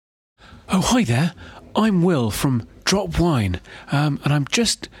Oh, hi there. I'm Will from Drop Wine, and I'm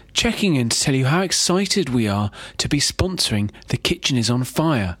just checking in to tell you how excited we are to be sponsoring The Kitchen is on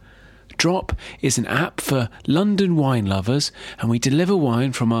Fire. Drop is an app for London wine lovers, and we deliver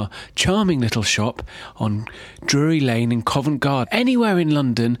wine from our charming little shop on Drury Lane in Covent Garden, anywhere in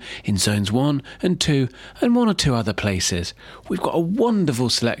London in zones 1 and 2 and 1 or 2 other places. We've got a wonderful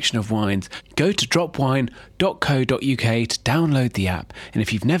selection of wines. Go to dropwine.co.uk to download the app, and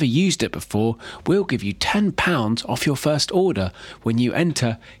if you've never used it before, we'll give you £10 off your first order when you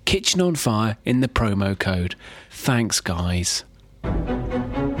enter Kitchen on Fire in the promo code. Thanks, guys.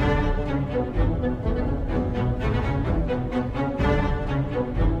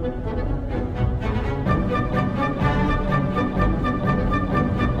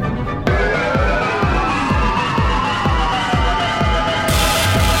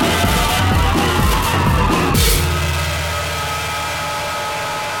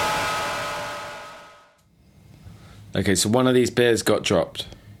 Okay, so one of these beers got dropped.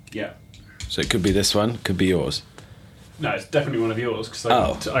 Yeah. So it could be this one, could be yours. No, it's definitely one of yours, because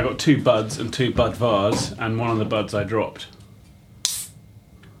I got 2 buds and 2 bud vars, and one of the buds I dropped.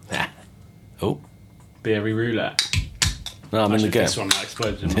 Oh. Beery roulette. No, I'm in the game. This one that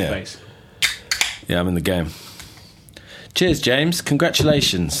exploded in my face. Yeah, I'm in the game. Cheers, James.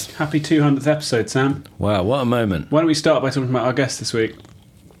 Congratulations. Happy 200th episode, Sam. Wow, what a moment. Why don't we start by talking about our guest this week?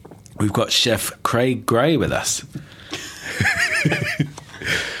 We've got Chef Craig Gray with us.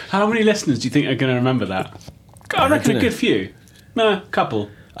 How many listeners do you think are going to remember that? I reckon a good few. No, a couple.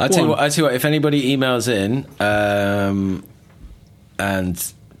 I tell you what, if anybody emails in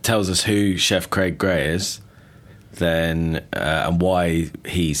and tells us who Chef Craig Gray is, then and why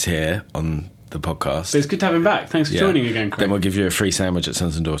he's here on the podcast. But it's good to have him back. Thanks for joining again, Craig. Then we'll give you a free sandwich at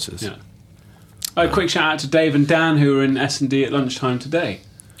Sons and Daughters. Yeah. A quick shout out to Dave and Dan, who were in S&D at lunchtime today,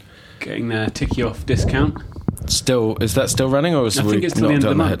 getting their TickyOff discount. Is that still running, or is I think it's till the end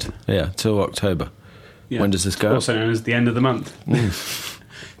of the month? Yeah, till October. Yeah. When does this go? Also known as the end of the month.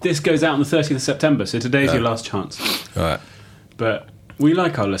 This goes out on the 30th of September, so today's your last chance. All right. But we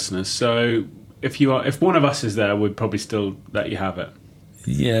like our listeners, so if one of us is there, we'd probably still let you have it.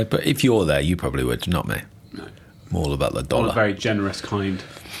 Yeah, but if you're there, you probably would, not me. No. I'm all about the dollar. I'm a very generous kind.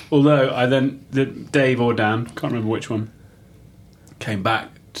 Although Dave or Dan, can't remember which one, came back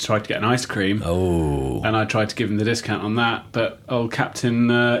to try to get an ice cream. Oh. And I tried to give him the discount on that, but old Captain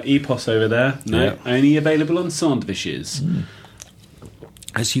Epos over there, only available on sandwiches.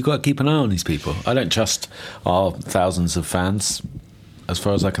 So you've got to keep an eye on these people. I don't trust our thousands of fans as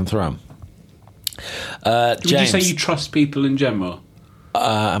far as I can throw them. Would James, you say you trust people in general? No,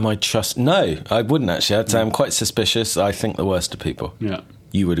 I wouldn't actually. I'd say I'm quite suspicious. I think the worst of people. Yeah.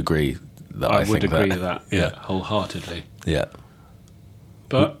 You would agree that I would think agree with that. Yeah, wholeheartedly. Yeah.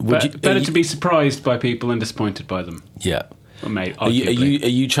 But better to be surprised by people than disappointed by them. Yeah. Well, mate, are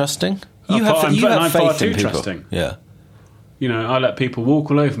you trusting? I'm far too people. trusting. Yeah. You know, I let people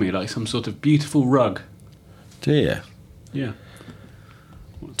walk all over me like some sort of beautiful rug. Do you? Yeah.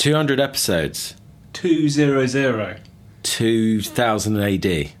 200 episodes. 200. 2000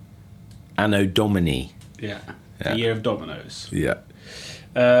 AD. Anno Domini. Yeah. The year of dominoes. Yeah.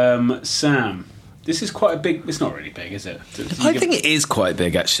 Sam, this is quite a big... It's not really big, is it? I think it is quite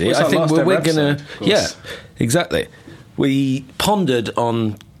big, actually. Well, I think we're going to... Yeah, exactly. We pondered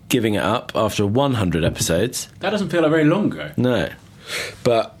on giving it up after 100 episodes. That doesn't feel like very long ago. No.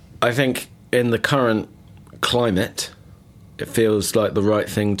 But I think in the current climate, it feels like the right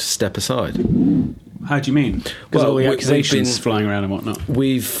thing to step aside. How do you mean? Because all the accusations flying around and whatnot.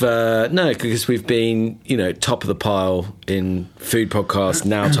 Because we've been, top of the pile in food podcasts,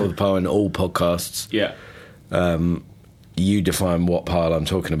 now top of the pile in all podcasts. Yeah. You define what pile I'm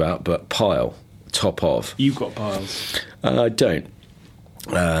talking about, but pile, top of. You've got piles. I don't.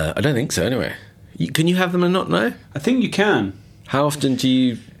 I don't think so. Anyway, can you have them and not know? I think you can. How often do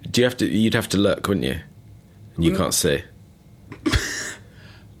you have to? You'd have to look, wouldn't you? And you can't see.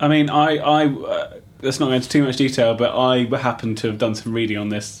 I mean, I let's not go into too much detail, but I happen to have done some reading on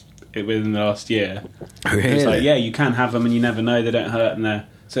this within the last year. Really? It's like, yeah, you can have them and you never know, they don't hurt, and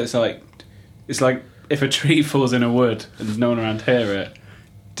so it's like if a tree falls in a wood and there's no one around to hear it,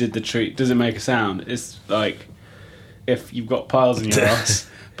 does it make a sound? It's like if you've got piles in your ass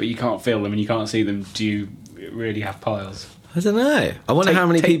but you can't feel them and you can't see them, do you really have piles? I don't know. I wonder how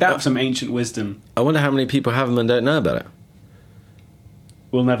many people have some ancient wisdom. I wonder how many people have them and don't know about it.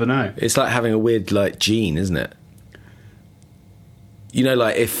 We'll never know. It's like having a weird gene, isn't it? You know,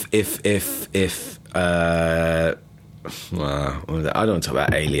 like if well, I don't want to talk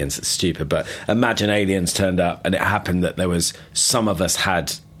about aliens, it's stupid, but imagine aliens turned up and it happened that there was some of us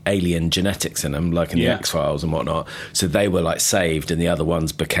had alien genetics in them, like in the X-Files and whatnot. So they were like saved, and the other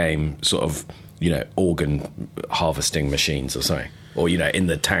ones became sort of, organ harvesting machines or something. Or, in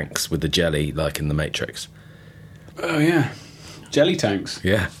the tanks with the jelly, like in the Matrix. Oh, yeah. Jelly tanks.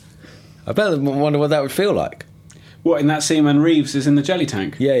 Yeah. I wonder what that would feel like. What, in that scene when Reeves is in the jelly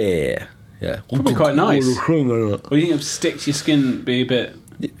tank? Yeah. Probably quite nice. Or you think it would stick to your skin, be a bit...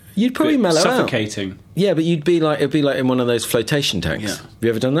 You'd probably mellow out. Suffocating. Yeah, but it'd be like in one of those flotation tanks. Yeah. Have you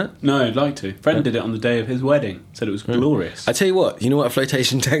ever done that? No, I'd like to. Friend did it on the day of his wedding. Said it was glorious. I tell you what a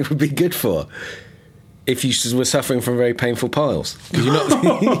flotation tank would be good for? If you were suffering from very painful piles. Because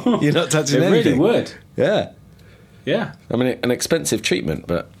you're not touching anything. It really would. Yeah. Yeah. I mean, an expensive treatment,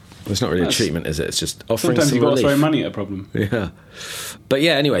 but it's not really a treatment, is it? It's just offering sometimes some you've got relief. to throw money at a problem. Yeah. But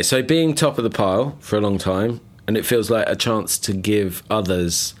yeah, anyway, so being top of the pile for a long time, and it feels like a chance to give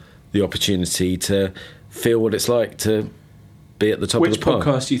others the opportunity to feel what it's like to be at the top of the pile. Which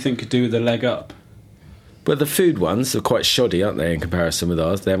podcast do you think could do with a leg up? Well, the food ones are quite shoddy, aren't they, in comparison with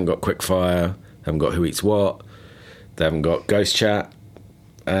ours? They haven't got Quickfire, they haven't got Who Eats What, they haven't got Ghost Chat.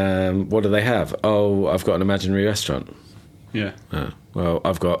 What do they have? Oh, I've got an imaginary restaurant. Yeah. Well,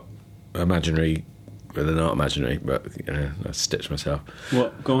 I've got imaginary... Well, they're not imaginary, but I stitched myself.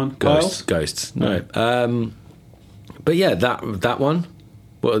 What? Go on. Ghosts. No. But yeah, that one.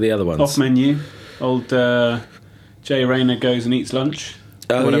 What are the other ones? Off menu. Old Jay Rayner goes and eats lunch.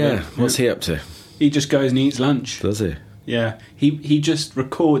 Oh, yeah. What's he up to? He just goes and eats lunch. Does he? Yeah. He just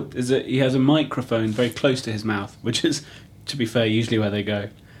records... He has a microphone very close to his mouth, which is, to be fair, usually where they go.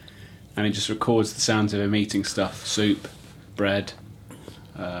 And he just records the sounds of him eating stuff. Soup, bread.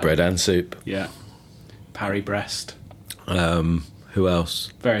 Bread and soup. Yeah. Parry breast. Who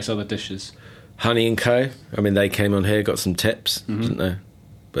else? Various other dishes. Honey and Co. I mean, they came on here, got some tips, didn't they?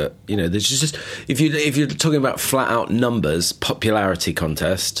 But there's just if you're talking about flat out numbers, popularity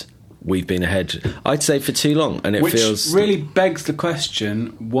contest, we've been ahead. I'd say for too long, and Which feels really begs the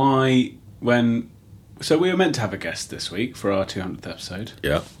question: why, so we were meant to have a guest this week for our 200th episode.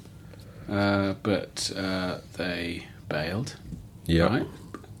 Yeah. But they bailed. Yeah. Right?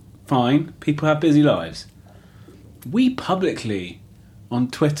 Fine. People have busy lives. We publicly on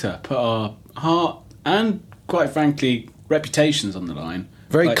Twitter put our heart and, quite frankly, reputations on the line.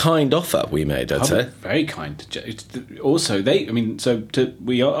 Very kind offer we made, I'd say. Very kind. Also,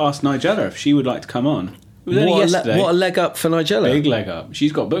 we asked Nigella if she would like to come on. It was only yesterday. What a leg up for Nigella. Big leg up.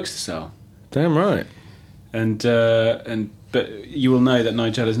 She's got books to sell. Damn right. But you will know that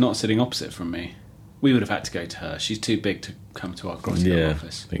Nigella's not sitting opposite from me. We would have had to go to her. She's too big to come to our Grosvenor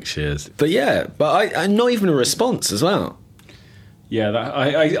office. I think she is. But I not even a response as well. Yeah,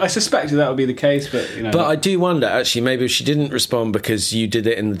 I suspected that would be the case, but But I do wonder, actually, maybe if she didn't respond because you did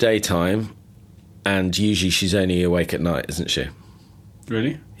it in the daytime, and usually she's only awake at night, isn't she?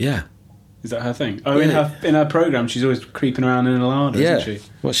 Really? Yeah. Is that her thing? Oh, yeah. in her programme, she's always creeping around in a larder, isn't she?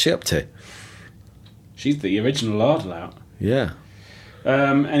 What's she up to? She's the original larder lout. Yeah.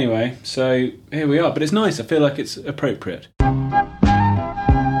 Anyway, so here we are. But it's nice. I feel like it's appropriate.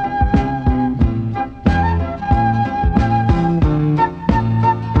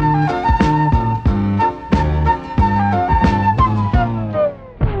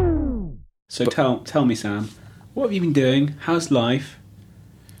 So tell me, Sam, what have you been doing? How's life?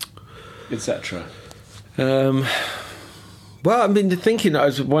 Etc. Well, I've been thinking.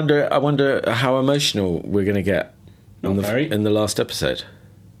 I wonder how emotional we're going to get in the last episode.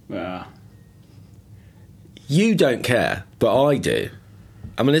 You don't care, but I do.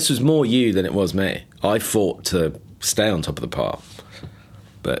 I mean, this was more you than it was me. I fought to stay on top of the pile,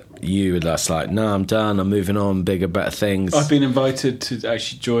 but you were just like, "No, I'm done. I'm moving on. Bigger, better things." I've been invited to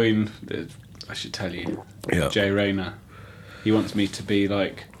actually join. I should tell you, Jay Rayner. He wants me to be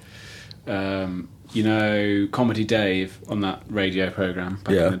like. Comedy Dave on that radio programme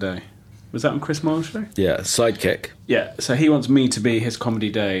back in the day. Was that on Chris Moyle's show? Yeah, Sidekick. Yeah, so he wants me to be his Comedy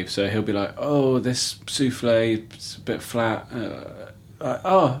Dave. So he'll be like, oh, this souffle is a bit flat.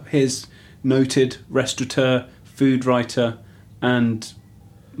 Here's noted restaurateur, food writer and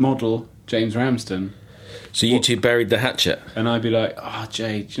model James Ramsden. So you two buried the hatchet? And I'd be like,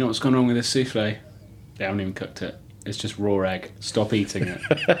 Jay, do you know what's gone wrong with this souffle? They haven't even cooked it. It's just raw egg. Stop eating it.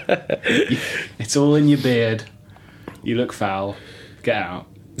 It's all in your beard. You look foul. Get out.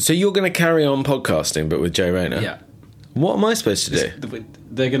 So you're going to carry on podcasting, but with Jay Rayner? Yeah. What am I supposed to do?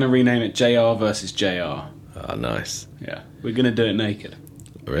 They're going to rename it JR versus JR. Oh, nice. Yeah. We're going to do it naked.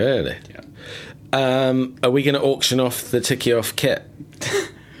 Really? Yeah. Are we going to auction off the TickyOff kit?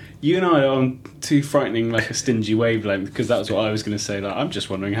 You and I are on too frightening, like a stingy wavelength, because that was what I was going to say. Like, I'm just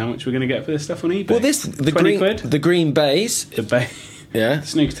wondering how much we're going to get for this stuff on eBay. Well, the green bays. The bay. Yeah.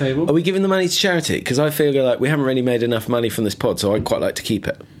 Snooker table. Are we giving the money to charity? Because I feel like we haven't really made enough money from this pod, so I'd quite like to keep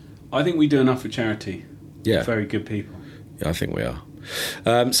it. I think we do enough for charity. Yeah. Very good people. Yeah, I think we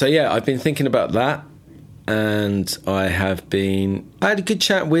are. So yeah, I've been thinking about that, and I had a good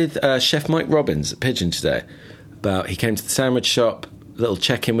chat with Chef Mike Robbins at Pigeon today. He came to the sandwich shop, little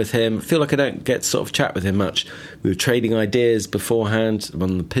check-in with him. I feel like I don't get to sort of chat with him much. We were trading ideas beforehand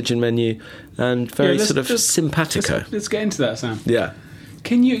on the Pigeon menu, and very simpatico. Let's get into that, Sam. Yeah.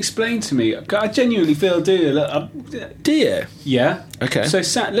 Can you explain to me? I genuinely feel, do you? Yeah. Okay.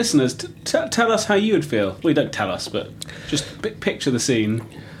 So, listeners, tell us how you would feel. Well, don't tell us, but just picture the scene.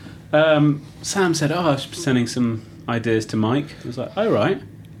 Sam said, I was sending some ideas to Mike. I was like, oh, right.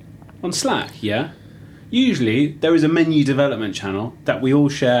 On Slack, yeah. Usually, there is a menu development channel that we all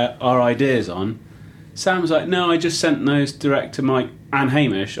share our ideas on. Sam was like, no, I just sent those direct to Mike and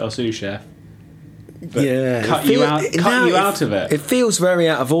Hamish, our sous chef. But yeah, cut you out of it. It feels very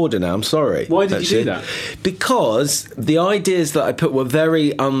out of order now. I'm sorry. Why did you do that? Because the ideas that I put were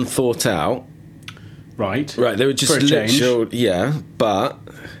very unthought out. Right. They were just literal. Yeah, but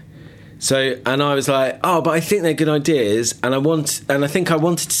and I was like, but I think they're good ideas, and I think I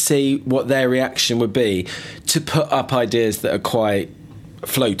wanted to see what their reaction would be to put up ideas that are quite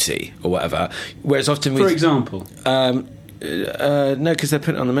floaty or whatever. Whereas often, for example, no, because they're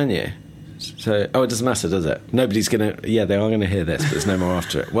put it on the menu. So, it doesn't matter, does it? Nobody's going to... Yeah, they are going to hear this, but there's no more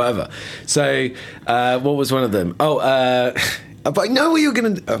after it. Whatever. So, what was one of them? But I know what you're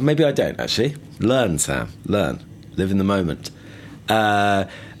going to... maybe I don't, actually. Learn, Sam. Learn. Live in the moment. A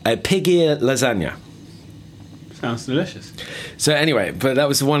pig ear lasagna. Sounds delicious. So, anyway, but that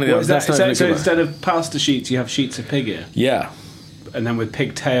was one of the... So instead of pasta sheets, you have sheets of pig ear? Yeah. And then with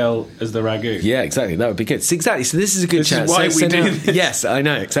pigtail as the ragu. Yeah, exactly. That would be good. Exactly. So this is a good chance. This is why we do this. Yes, I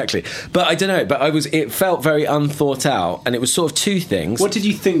know, exactly. But I don't know. But it felt very unthought out, and it was sort of two things. What did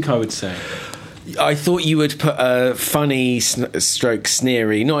you think I would say? I thought you would put a funny stroke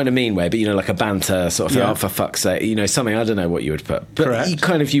sneery, not in a mean way, but like a banter sort of thing. Oh, for fuck's sake, something. I don't know what you would put, but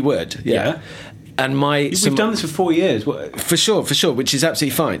correct. You would, yeah. And we've done this for 4 years. For sure, which is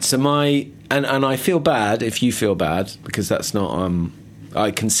absolutely fine. So and I feel bad if you feel bad, because that's not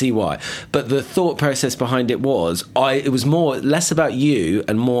I can see why, but the thought process behind it was it was less about you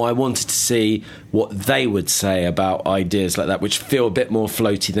and more I wanted to see what they would say about ideas like that, which feel a bit more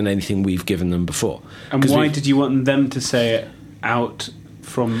floaty than anything we've given them before. And why did you want them to say it out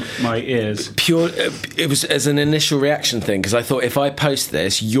from my ears? It was as an initial reaction thing, because I thought if I post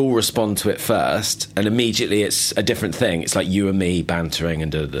this, you'll respond to it first, and immediately it's a different thing. It's like you and me bantering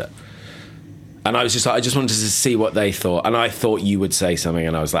and da-da-da. And I was just like, I just wanted to see what they thought, and I thought you would say something,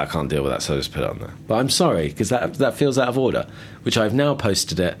 and I was like, I can't deal with that, so I just put it on there. But I'm sorry, because that feels out of order, which I've now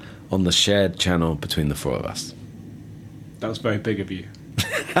posted it on the shared channel between the four of us. That was very big of you.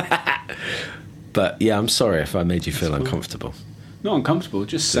 But yeah, I'm sorry if I made you feel uncomfortable. Not uncomfortable,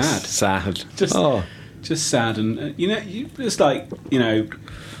 just sad. Sad. Just sad, and it's like,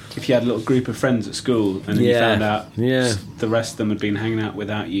 if you had a little group of friends at school, and then you found out the rest of them had been hanging out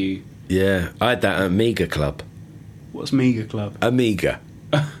without you. Yeah, I had that at Amiga Club. What's Amiga Club? Amiga.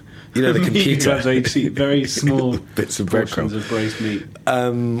 The computer. Clubs where you see very small bits of portions of braised meat.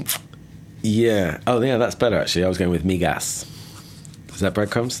 Yeah. Oh, yeah, that's better, actually. I was going with migas. Is that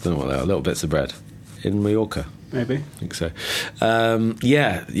breadcrumbs? I don't know what they are. Little bits of bread. In Mallorca. Maybe. I think so.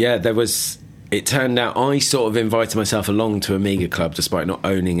 There was... It turned out I sort of invited myself along to Amiga Club despite not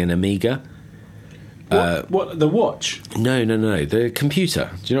owning an Amiga. What, the watch? No, the computer.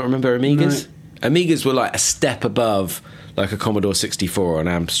 Do you not remember Amigas? No. Amigas were like a step above like a Commodore 64 or an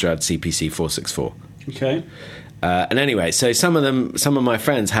Amstrad CPC 464. Okay. And anyway, so some of my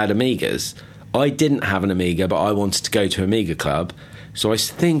friends had Amigas. I didn't have an Amiga, but I wanted to go to Amiga Club. So I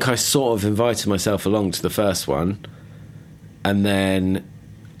think I sort of invited myself along to the first one. And then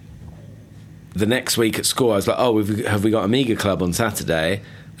the next week at school, I was like, have we got Amiga Club on Saturday?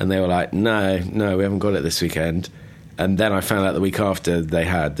 And they were like, no, we haven't got it this weekend. And then I found out the week after they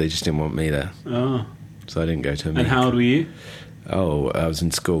just didn't want me there. Oh. So I didn't go to Amiga. And how old were you? Oh, I was in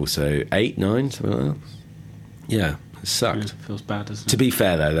school, so 8, 9, something like that. Yeah, it sucked. It feels bad, doesn't it? To be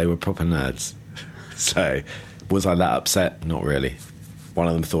fair, though, they were proper nerds. So, was I that upset? Not really. One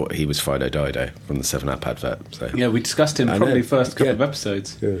of them thought he was Fido Dido from the 7-Up advert. So. Yeah, we discussed him probably first couple of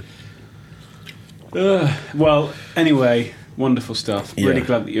episodes. Yeah. Well, anyway... Wonderful stuff. Really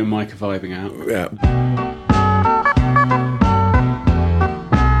glad that you and Mike are vibing out. Yeah.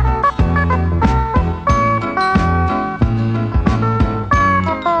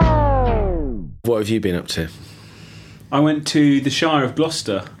 What have you been up to? I went to the Shire of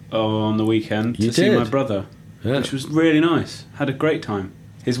Gloucester on the weekend to see my brother. which was really nice. Had a great time.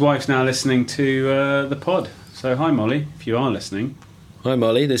 His wife's now listening to the pod. So hi, Molly, if you are listening. Hi,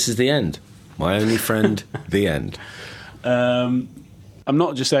 Molly. This is the end. My only friend, the end. I'm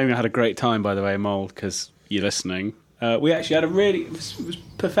not just saying I had a great time, by the way, Mole, because you're listening. We actually had it was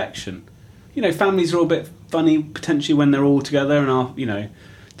perfection. You know, families are all a bit funny potentially when they're all together, and our, you know,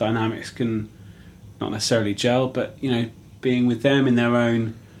 dynamics can not necessarily gel, but, you know, being with them in their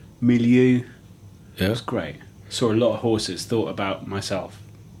own milieu was great. Saw a lot of horses, thought about myself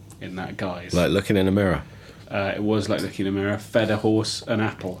in that guise. Like looking in a mirror. It was like looking in a mirror. Fed a horse an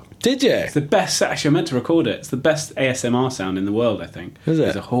apple. Did you? It's the best, actually I meant to record it, it's the best ASMR sound in the world, I think. Is it?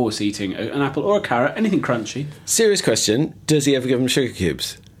 It's a horse eating an apple or a carrot, anything crunchy. Serious question, does he ever give them sugar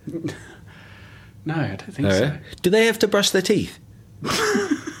cubes? No, I don't think so. Do they have to brush their teeth?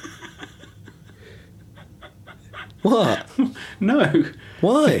 What? No.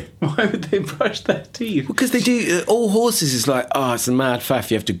 Why? Why would they brush their teeth? Because they do. All horses is like, it's a mad faff.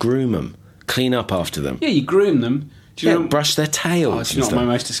 You have to groom them, clean up after them. Yeah, you groom them. Do you know, brush their tails. do you know what my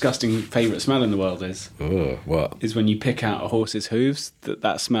most disgusting favourite smell in the world is? Oh, what? Is when you pick out a horse's hooves.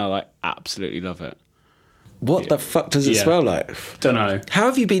 That smell, I absolutely love it. What the fuck does it smell like? Don't know. How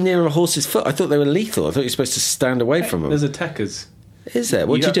have you been near a horse's foot? I thought they were lethal. I thought you were supposed to stand away from them. There's a Tekker's. Is there?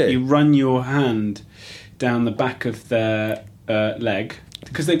 What do you do? You run your hand down the back of their leg,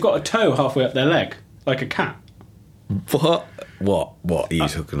 because they've got a toe halfway up their leg, like a cat. What? What are you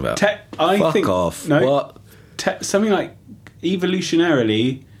talking about? Fuck off. No, what? Something like,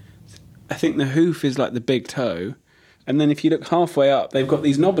 evolutionarily, I think the hoof is like the big toe, and then if you look halfway up, they've got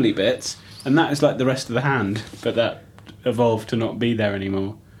these knobbly bits, and that is like the rest of the hand, but that evolved to not be there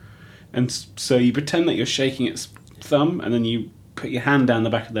anymore. And so you pretend that you're shaking its thumb, and then you put your hand down the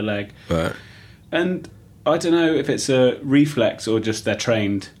back of the leg. Right. And I don't know if it's a reflex or just they're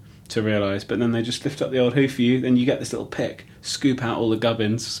trained to realise, but then they just lift up the old hoof for you, then you get this little pick, scoop out all the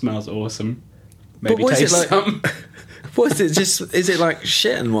gubbins, smells awesome. Maybe taste some. What is it? Is it like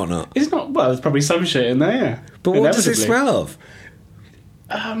shit and whatnot? It's not, well, there's probably some shit in there, yeah. But what does it smell of?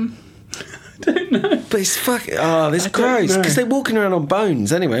 I don't know. But it's fucking... this is gross. Because they're walking around on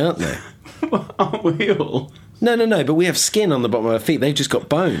bones anyway, aren't they? Aren't we all? No, but we have skin on the bottom of our feet. They've just got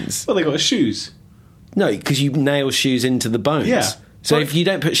bones. Well, they got shoes. No, because you nail shoes into the bones. Yeah. So if you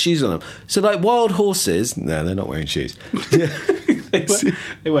don't put shoes on them... So like wild horses... No, they're not wearing shoes.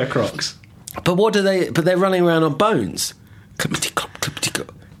 They wear Crocs. But what do they... But they're running around on bones. Clippity-clop,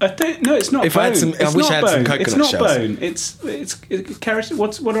 clippity-clop. No, it's not If bone. I wish I had some coconut It's not shells. bone. It's carrot.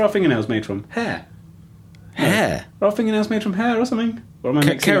 What are our fingernails made from? Hair. Hair? Are our fingernails made from hair or something? Or am I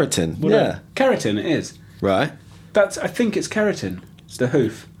mixing up? Keratin, Whatever. Keratin, it is. Right. I think it's keratin. It's the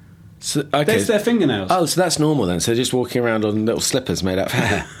hoof. So, okay. That's their fingernails. Oh, so that's normal then. So they're just walking around on little slippers made out of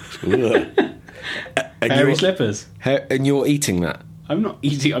hair. Hairy slippers. And you're eating that? I'm not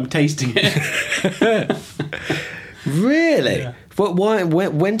eating. I'm tasting it. Really? Yeah. Why?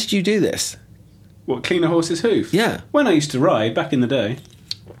 When did you do this? What, clean a horse's hoof? Yeah. When I used to ride back in the day.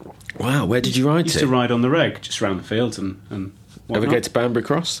 Wow. Where did you ride Used to ride on the reg, just around the fields and whatnot. Ever go to Banbury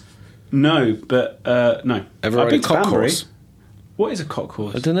Cross? No, but no. Ever I've ride a been to cock Banbury. horse? What is a cock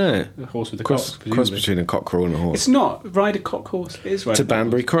horse? I don't know. A horse with a Cross cock. Presumably. between a cockerel and a horse. It's not. Ride a cock horse. It is ride To a cock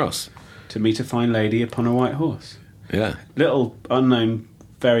Banbury horse. Cross. To meet a fine lady upon a white horse. Yeah. Little unknown,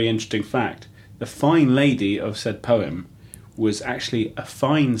 very interesting fact. The fine lady of said poem was actually a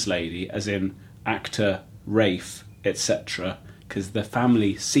fines lady, as in actor, Rafe, etc., because the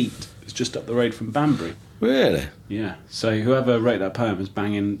family seat is just up the road from Banbury. Really? Yeah. So whoever wrote that poem was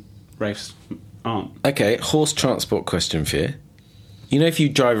banging Rafe's aunt. Okay, horse transport question for you. You know if you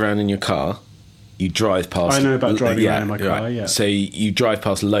drive around in your car, you drive past... I know about driving around in my car, yeah. So you drive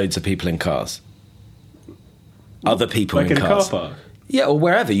past loads of people in cars. Other people Like in in a cars. car park? Yeah, or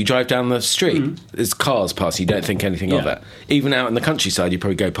wherever. You drive down the street, there's cars past, you don't think anything of Yeah. it. Even out in the countryside, you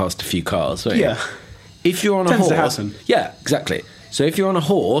probably go past a few cars, don't you? Yeah. If you're on a Tends to horse... happen. Yeah, exactly. So if you're on a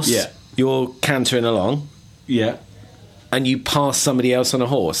horse, Yeah. you're cantering along, Yeah. and you pass somebody else on a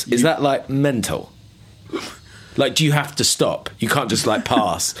horse. Is that, like, mental? Like, do you have to stop? You can't just, like,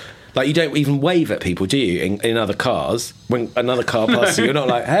 pass. Like, you don't even wave at people, do you, in other cars? When another car passes you, you're not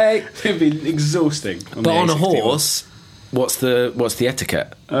like, hey! It'd be exhausting. But on a horse, what's the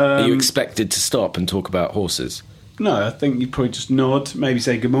etiquette? Are you expected to stop and talk about horses? No, I think you'd probably just nod, maybe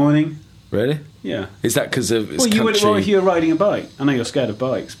say good morning. Really? Yeah. Is that because of its Well, country? if you're riding a bike. I know you're scared of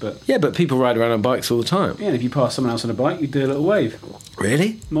bikes, but... Yeah, but people ride around on bikes all the time. Yeah, and if you pass someone else on a bike, you do a little wave.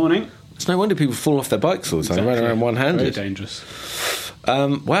 Really? Morning. It's no wonder people fall off their bikes all the time, ride around one-handed. Very dangerous.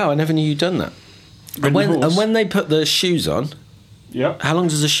 Wow, I never knew you'd done that. Ridden a horse. And when they put the shoes on, Yep. how long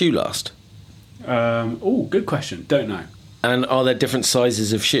does a shoe last? Good question. Don't know. And are there different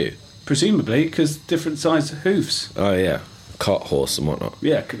sizes of shoe? Presumably, because different size hoofs. Oh, yeah. Cart horse and whatnot.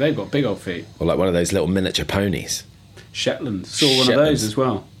 Yeah, 'cause they've got big old feet. Or like one of those little miniature ponies. Shetland. Saw one of those as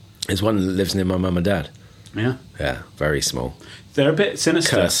well. There's one that lives near my mum and dad. Yeah. Yeah, very small. They're a bit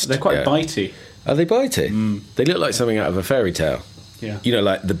sinister. Cursed, They're quite yeah. bitey. Are they bitey? They look like something out of a fairy tale. Yeah. You know,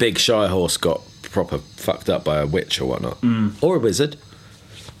 like the big Shire horse got proper fucked up by a witch or whatnot. Or a wizard.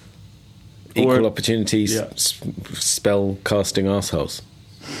 Equal opportunities, yeah. spell casting arseholes.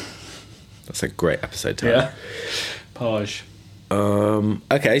 That's a great episode title. Yeah. Page.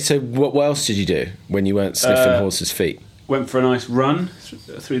 Okay, so what else did you do when you weren't sniffing horses' feet? Went for a nice run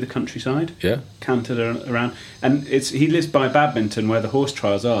through the countryside. Yeah. Cantered around. And he lives by Badminton where the horse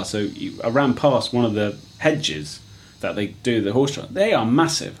trials are. So I ran past one of the hedges that they do the horse trial. They are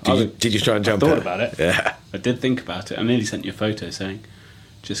massive. Did you try and jump I thought it? about it. Yeah. I did think about it. I nearly sent you a photo saying,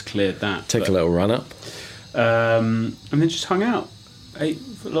 just cleared that. Take a little run up. And then just hung out. Ate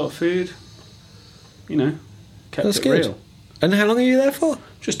a lot of food. You know, kept That's it good. real. And how long are you there for?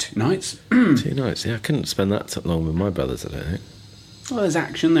 Just 2 nights. 2 nights. Yeah, I couldn't spend that long with my brothers, I don't think. Well, there's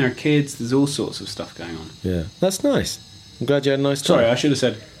action, there are kids, there's all sorts of stuff going on. Yeah, that's nice. I'm glad you had a nice time. Sorry, I should have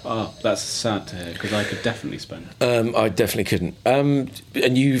said, that's sad to hear, because I could definitely spend it. I definitely couldn't. And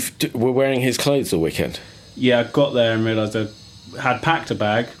you were wearing his clothes all weekend? Yeah, I got there and realised I had packed a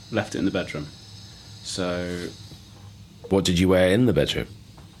bag, left it in the bedroom. So... What did you wear in the bedroom?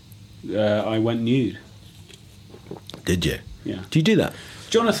 I went nude. Did you? Yeah. Do you do that?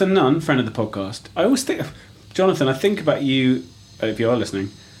 Jonathan Nunn, friend of the podcast, I always think... Jonathan, I think about you, if you are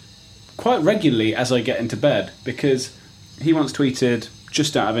listening, quite regularly as I get into bed, because he once tweeted,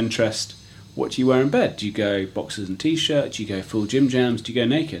 just out of interest, what do you wear in bed? Do you go boxers and t-shirt? Do you go full gym jams? Do you go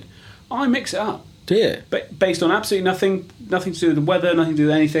naked? I mix it up. Do you? But based on absolutely nothing to do with the weather, nothing to do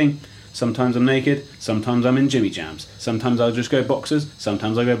with anything. Sometimes I'm naked, sometimes I'm in jimmy jams. Sometimes I'll just go boxers,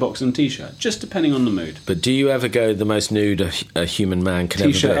 sometimes I go boxers and t-shirt, just depending on the mood. But do you ever go the most nude a human man can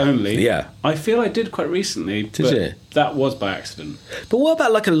T-shirt ever be? only? Yeah. I feel I did quite recently. Did you? That was by accident. But what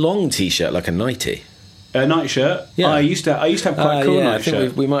about like a long t-shirt, like a nightie? A night shirt? Yeah. I used to have quite a cool night I think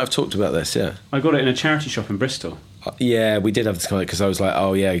shirt. we might have talked about this, yeah. I got it in a charity shop in Bristol. Yeah, we did have this kind of, because I was like,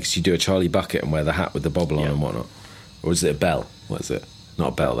 oh yeah, because you do a Charlie Bucket and wear the hat with the bobble on Yeah. and whatnot. Or is it a bell? What is it?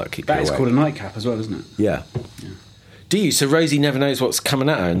 Not a bell, that keeps you That is awake. called a nightcap as well, isn't it? Yeah. Do you? So Rosie never knows what's coming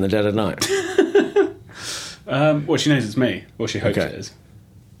at her in the dead of night? Well, she knows it's me. Well, she hopes it is.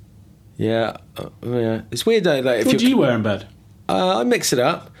 Yeah. Yeah. It's weird though. Like, What do you wear in bed? I mix it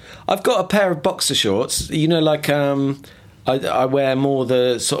up. I've got a pair of boxer shorts. You know, like I wear more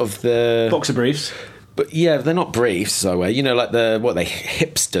the sort of the Boxer briefs. But yeah, they're not briefs. I wear. You know, like the what they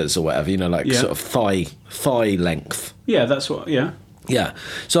hipsters or whatever. You know, like sort of thigh length. Yeah, that's what. Yeah. Yeah,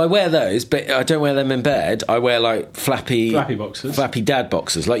 so I wear those, but I don't wear them in bed. I wear like flappy boxers, flappy dad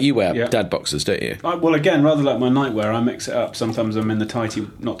boxers, like you wear dad boxers, don't you? Well, again, rather like my nightwear, I mix it up. Sometimes I'm in the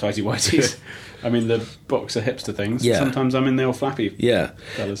not tighty whities. I'm in the boxer hipster things. Yeah. Sometimes I'm in the old flappy. Yeah,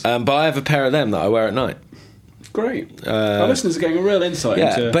 fellas. But I have a pair of them that I wear at night. Great. Our listeners are getting a real insight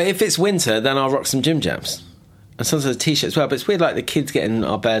into... But if it's winter, then I'll rock some gym jams. And sometimes a t-shirt as well. But it's weird, like the kids get in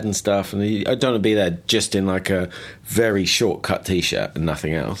our bed and stuff, and I don't want to be there just in like a very short-cut t-shirt and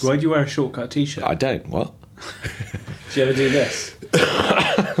nothing else. Why do you wear a short-cut t-shirt? I don't. What? Do you ever do this?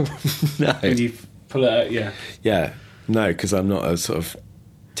 No. And you pull it out, yeah. Yeah. No, because I'm not a sort of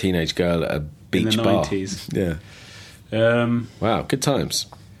teenage girl at a beach in the bar. 90s. Yeah. Wow, good times.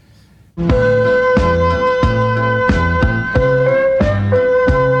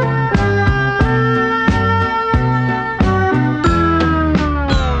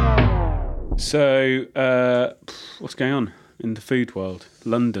 So, what's going on in the food world?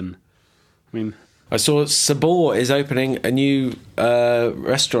 London. I mean... I saw Sabor is opening a new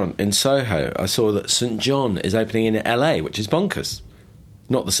restaurant in Soho. I saw that St. John is opening in LA, which is bonkers.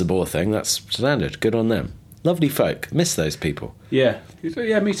 Not the Sabor thing, that's standard. Good on them. Lovely folk. Miss those people. Yeah.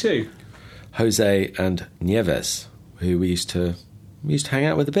 Yeah, me too. Jose and Nieves, who we used to hang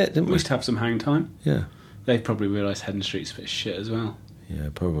out with a bit, didn't we? We used to have some hang time. Yeah. They've probably realised Heading Street's a bit shit as well. Yeah,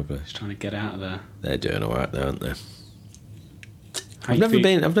 probably. Just trying to get out of there. They're doing all right there, aren't they? How I've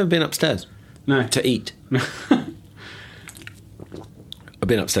never been upstairs. No. To eat. I've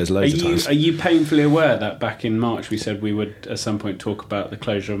been upstairs loads of times. Are you painfully aware that back in March we said we would at some point talk about the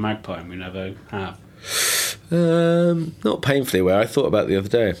closure of Magpie and we never have? Not painfully aware. I thought about it the other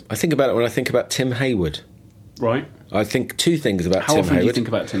day. I think about it when I think about Tim Hayward. Right. I think two things about How Tim often Hayward. do you think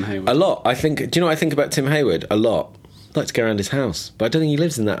about Tim Hayward? A lot. Do you know what I think about Tim Hayward? A lot. I'd like to go around his house, but I don't think he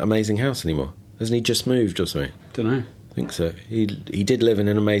lives in that amazing house anymore. Hasn't he just moved or something? Don't know. I think so. He did live in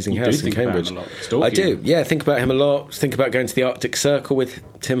an amazing You do house in think about Cambridge. him a lot. Stalk I you. do. Yeah, think about him a lot. Think about going to the Arctic Circle with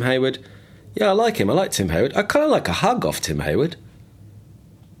Tim Hayward. Yeah, I like him. I like Tim Hayward. I kind of like a hug off Tim Hayward.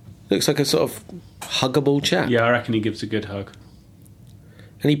 Looks like a sort of huggable chap. Yeah, I reckon he gives a good hug.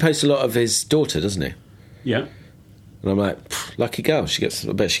 And he posts a lot of his daughter, doesn't he? Yeah. And I'm like, lucky girl.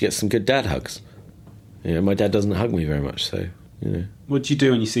 I bet she gets some good dad hugs. You know, my dad doesn't hug me very much, so you know. What do you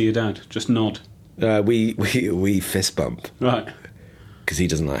do when you see your dad? Just nod. We fist bump Right. because he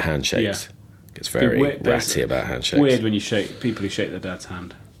doesn't like handshakes. Yeah. Gets very Weird- but it's ratty about handshakes. Weird when you shake people who shake their dad's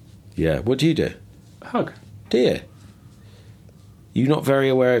hand. Yeah. What do you do? Hug. Do you? You're not very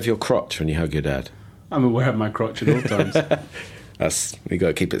aware of your crotch when you hug your dad. I'm aware of my crotch at all times. We got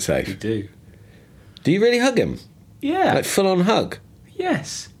to keep it You safe. do. Do you really hug him? Yeah. Like full on hug?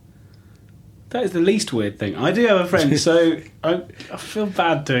 Yes. That is the least weird thing. I do have a friend, so I feel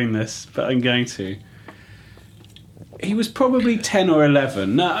bad doing this, but I'm going to. He was probably 10 or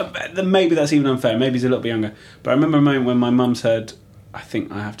 11. No, maybe that's even unfair. Maybe he's a little bit younger. But I remember a moment when my mum said, I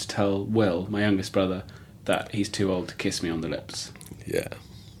think I have to tell Will, my youngest brother, that he's too old to kiss me on the lips. Yeah.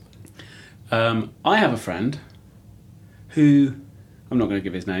 I have a friend who, I'm not going to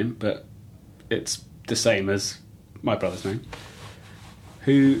give his name, but it's the same as my brother's name,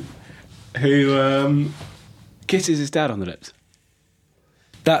 who kisses his dad on the lips.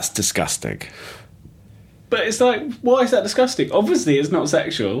 That's disgusting. But it's like, why is that disgusting? Obviously, it's not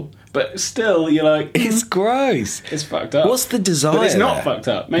sexual, but still, you're like, It's gross. it's fucked up. What's the desire? But it's not there? fucked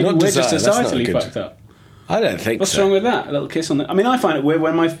up. Maybe Not we're desire, just that's not societally good. fucked up. I don't think What's so. wrong with that? A little kiss on the... I mean, I find it weird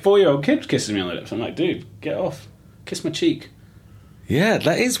when my 4-year-old kid kisses me on the lips. I'm like, dude, get off. Kiss my cheek. Yeah,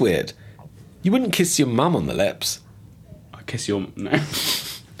 that is weird. You wouldn't kiss your mum on the lips. I kiss your... No.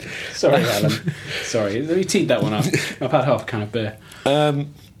 Sorry, Alan. Sorry. Let me teed that one up. I've had half a can of beer. I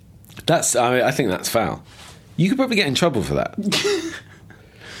think that's foul. You could probably get in trouble for that.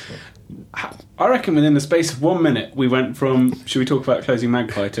 I reckon within the space of 1 minute, we went from, should we talk about closing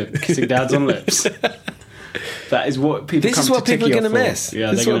Magpie, to kissing dads on lips. That is what people This come is what to people are TickyOff going to for. miss.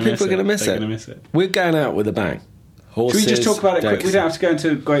 Yeah, This is they're what gonna people are going to miss They're it. going to miss it. We're going out with a bang. Horses, Should we just talk about it quick? We dogs. don't have to go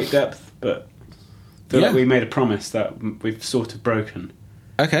into great depth, but I feel Yeah. like we made a promise that we've sort of broken.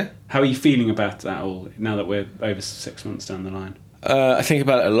 Okay. How are you feeling about that all, now that we're over 6 months down the line? I think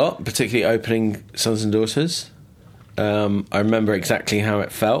about it a lot, particularly opening Sons and Daughters. I remember exactly how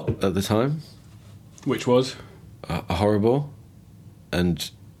it felt at the time. Which was? Horrible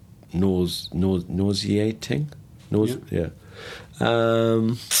and nauseating. Yeah.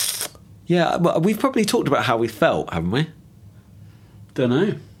 Yeah, but we've probably talked about how we felt, haven't we? Don't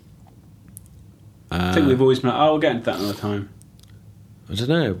know. I think we've always been like, oh, we'll get into that another time. I don't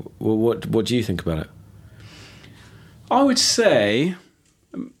know. Well, what do you think about it? I would say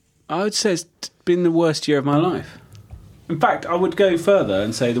it's been the worst year of my life. In fact, I would go further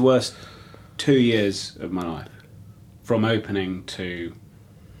and say the worst 2 years of my life. From opening to,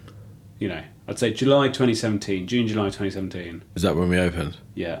 I'd say July 2017, June, July 2017. Is that when we opened?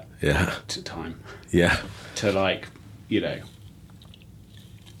 Yeah. Yeah. To time. Yeah. To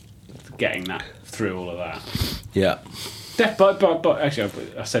getting that through all of that. Yeah. But actually,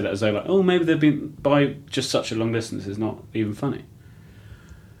 I say that as though maybe they've been by just such a long distance is not even funny.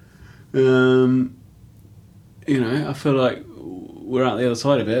 I feel like we're out the other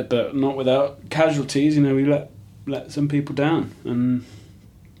side of it, but not without casualties. We let some people down, and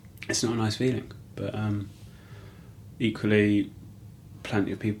it's not a nice feeling. But equally,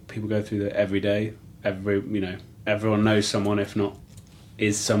 plenty of people go through that every day. Everyone knows someone, if not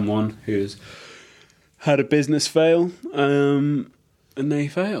is someone who's had a business fail, and they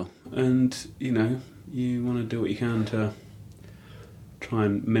fail, and you want to do what you can to try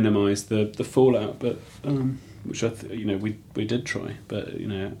and minimise the fallout, but which we did try, but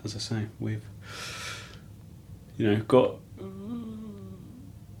as I say, we've got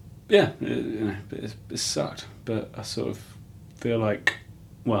it sucked, but I sort of feel like,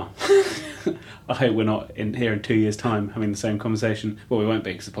 well, I hope we're not in here in 2 years' time having the same conversation. Well, we won't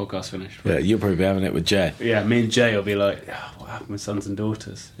be because the podcast's finished. Yeah, you'll probably be having it with Jay. Yeah, me and Jay will be like, what happened with Sons and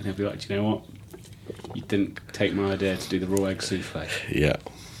Daughters? And he'll be like, do you know what? You didn't take my idea to do the raw egg souffle. Yeah.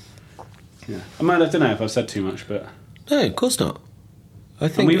 Yeah. I don't know if I've said too much, but... No, of course not. I I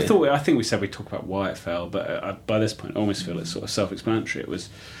think we said we'd talk about why it fell, but by this point I almost feel it's sort of self-explanatory. It was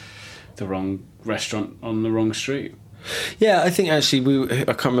the wrong restaurant on the wrong street. Yeah, I think actually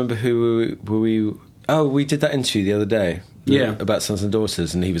I can't remember who we... Oh, we did that interview the other day. Yeah. About Sons and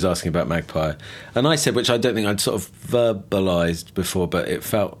Daughters, and he was asking about Magpie. And I said, which I don't think I'd sort of verbalised before, but it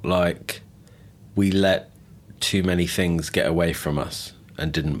felt like we let too many things get away from us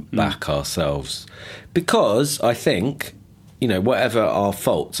and didn't back ourselves. Because I think, whatever our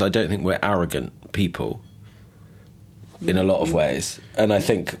faults, I don't think we're arrogant people in a lot of ways. And I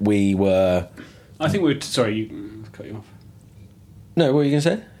think we were... Sorry, you cut you off. No, what were you going to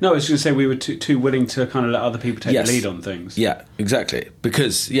say? No, I was going to say we were too willing to kind of let other people take the lead on things. Yeah, exactly.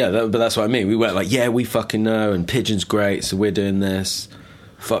 Because, but that's what I mean. We weren't like, we fucking know, and Pigeon's great, so we're doing this.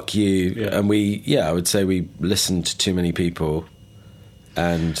 Fuck you. Yeah. And I would say we listened to too many people.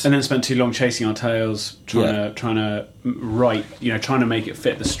 And then spent too long chasing our tails, trying to write, trying to make it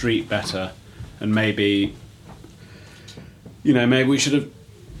fit the street better. And maybe we should have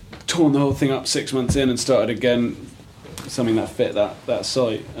torn the whole thing up 6 months in and started again, something that fit that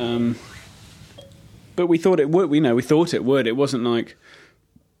site. But we thought it would. We thought it would. It wasn't like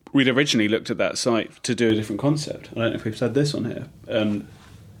we'd originally looked at that site to do a different concept. I don't know if we've said this on here. And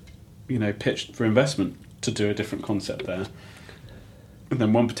pitched for investment to do a different concept there. And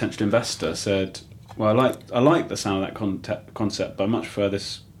then one potential investor said, "Well, I like the sound of that concept, but I much prefer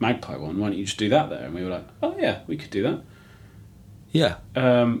this Magpie one. Why don't you just do that there?" And we were like, "Oh yeah, we could do that." Yeah.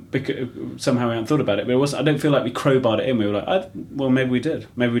 Because somehow we hadn't thought about it, but it wasn't. I don't feel like we crowbarred it in. We were like, "Well, maybe we did.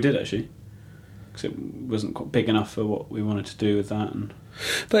 Maybe we did actually." Because it wasn't quite big enough for what we wanted to do with that,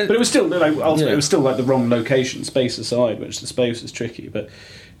 but it was still like ultimately it was still like the wrong location, space aside, which the space is tricky, but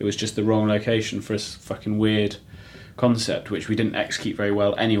it was just the wrong location for this fucking weird concept, which we didn't execute very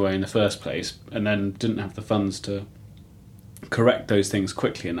well anyway in the first place, and then didn't have the funds to correct those things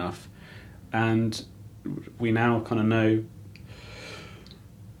quickly enough. And we now kind of know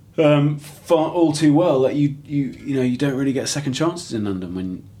all too well that you don't really get second chances in London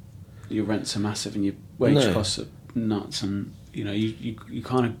when your rents are massive and your wage costs are nuts, and you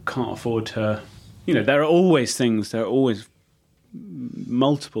kind of can't afford to. There are always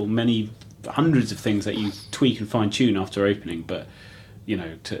many hundreds of things that you tweak and fine tune after opening, but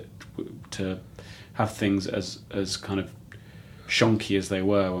to have things as kind of shonky as they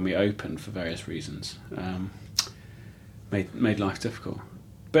were when we opened for various reasons made life difficult.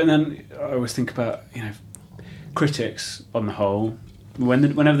 But then I always think about critics on the whole.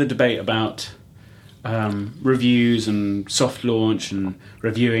 Whenever the debate about reviews and soft launch and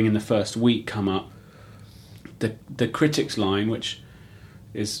reviewing in the first week come up, the critics line, which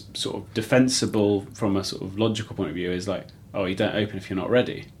is sort of defensible from a sort of logical point of view, is like, oh, you don't open if you're not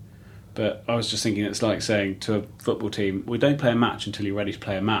ready. But I was just thinking it's like saying to a football team, we don't play a match until you're ready to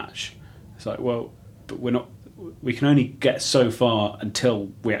play a match. It's like, well, but we can only get so far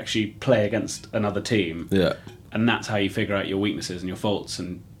until we actually play against another team. Yeah. And that's how you figure out your weaknesses and your faults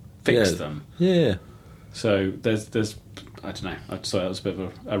and fix them. Yeah. So there's I don't know. Sorry, that was a bit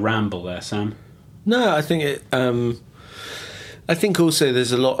of a ramble there, Sam. No, I think it. I think also there's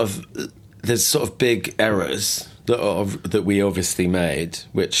sort of big errors that we obviously made,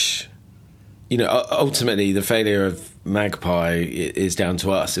 which ultimately the failure of Magpie is down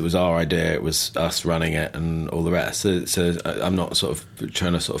to us. It was our idea. It was us running it and all the rest. So I'm not sort of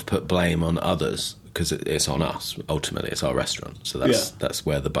trying to sort of put blame on others, because it's on us. Ultimately, it's our restaurant. So that's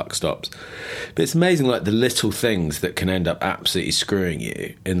where the buck stops. But it's amazing, like the little things that can end up absolutely screwing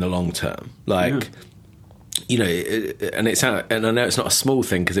you in the long term. Like, and I know it's not a small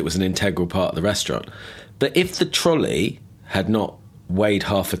thing because it was an integral part of the restaurant. But if the trolley had not weighed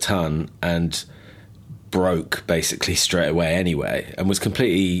half a ton and broke basically straight away anyway, and was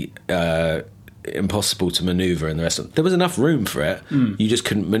completely impossible to manoeuvre in the restaurant, there was enough room for it. You just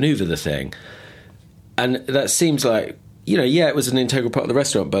couldn't manoeuvre the thing. And that seems like, it was an integral part of the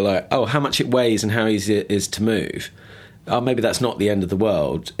restaurant, but like, how much it weighs and how easy it is to move. Maybe that's not the end of the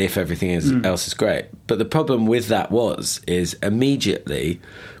world if everything else is great. But the problem with that is immediately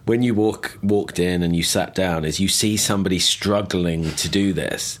when you walked in and you sat down, is you see somebody struggling to do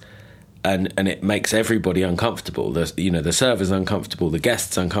this, and it makes everybody uncomfortable. The server's uncomfortable, the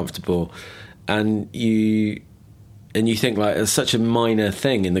guest's uncomfortable, and you think like it's such a minor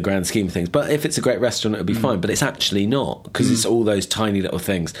thing in the grand scheme of things. But if it's a great restaurant, it'll be fine. But it's actually not, because it's all those tiny little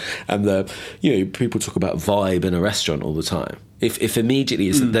things. And people talk about vibe in a restaurant all the time. If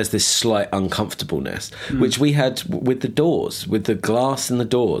immediately there's this slight uncomfortableness, which we had with the doors, with the glass in the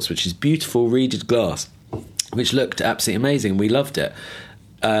doors, which is beautiful reeded glass, which looked absolutely amazing. We loved it.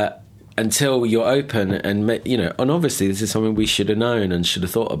 Until you're open and obviously this is something we should have known and should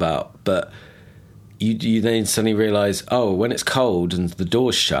have thought about, but you then suddenly realise, when it's cold and the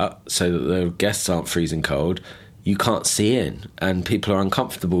door's shut so that the guests aren't freezing cold, you can't see in, and people are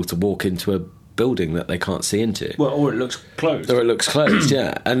uncomfortable to walk into a building that they can't see into. Well, or it looks closed.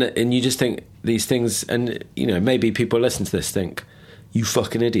 Yeah. And you just think these things, and maybe people listen to this think, you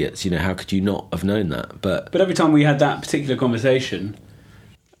fucking idiots, how could you not have known that? But every time we had that particular conversation,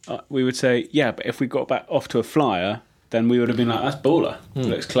 we would say, yeah, but if we got back off to a flyer, then we would have been like, that's baller.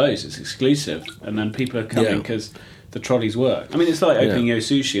 It's closed, it's exclusive. And then people are coming because the trolleys work. I mean, it's like opening Yo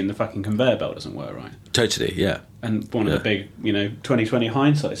Sushi and the fucking conveyor belt doesn't work right. Totally, yeah. And one of the big, 2020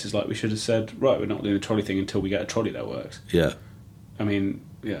 hindsights is like, we should have said, right, we're not doing the trolley thing until we get a trolley that works. Yeah. I mean,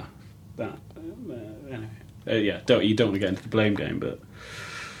 yeah, that. Anyway. You don't want to get into the blame game, but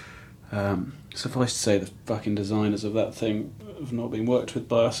suffice to say, the fucking designers of that thing have not been worked with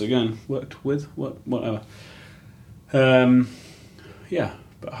by us again. Worked with? Whatever. But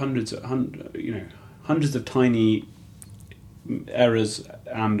hundreds of tiny errors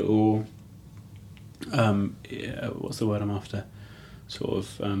and or what's the word I'm after? Sort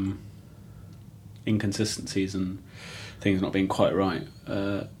of inconsistencies and things not being quite right.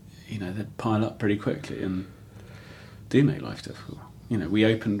 They pile up pretty quickly and do make life difficult. We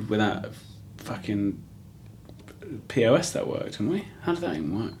opened without a fucking POS that worked, didn't we? How did that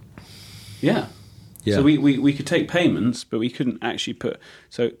even work? Yeah. So we could take payments, but we couldn't actually put...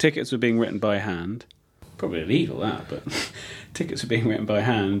 So tickets were being written by hand. Probably illegal, that, but tickets were being written by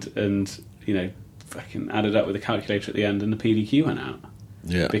hand and, fucking added up with a calculator at the end and the PDQ went out.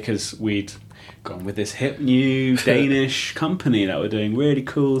 Yeah. Because we'd gone with this hip new Danish company that were doing really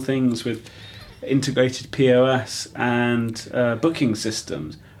cool things with integrated POS and booking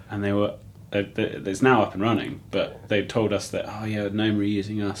systems. And they were... It's now up and running, but they told us that Gnome were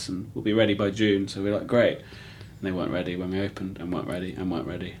using us and we'll be ready by June. So we're like, great, and they weren't ready when we opened, and weren't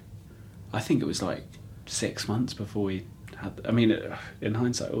ready. I think it was like 6 months before we had. I mean, in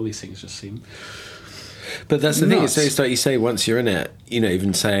hindsight, all these things just seem. But that's the nuts. thing. It's like you say, once you're in it,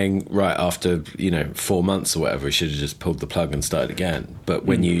 even saying right after 4 months or whatever, we should have just pulled the plug and started again. But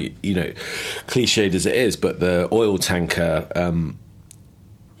when you cliched as it is, but the oil tanker.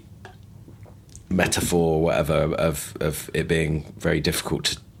 Metaphor or whatever of it being very difficult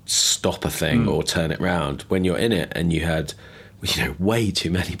to stop a thing or turn it round when you're in it, and you had way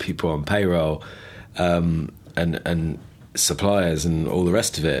too many people on payroll and suppliers and all the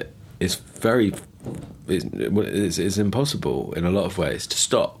rest of it. It's impossible in a lot of ways to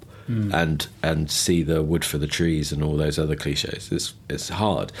stop and see the wood for the trees and all those other cliches. It's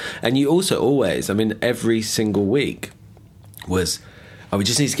hard. And you also always, every single week was we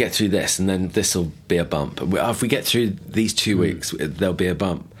just need to get through this, and then this will be a bump. If we get through these 2 weeks, there'll be a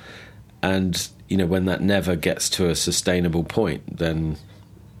bump. And, when that never gets to a sustainable point, then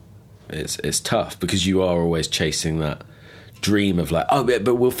it's tough, because you are always chasing that dream of like,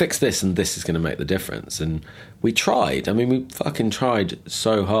 but we'll fix this, and this is going to make the difference. And we tried. We fucking tried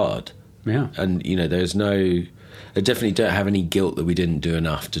so hard. Yeah. And, there's I definitely don't have any guilt that we didn't do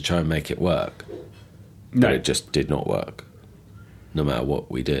enough to try and make it work. No. But it just did not work. No matter what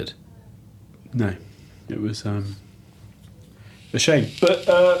we did. No. It was a shame. But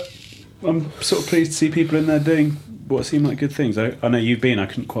I'm sort of pleased to see people in there doing what seem like good things. I know you've been. I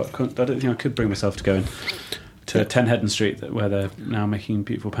don't think I could bring myself to go to 10 Heddon Street where they're now making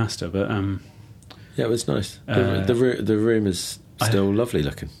beautiful pasta. But yeah, it was nice. The room is still lovely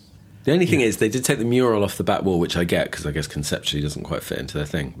looking. The only thing is, they did take the mural off the back wall, which I get, because I guess conceptually doesn't quite fit into their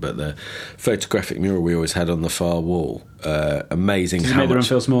thing. But the photographic mural we always had on the far wall, amazing. Does it make the room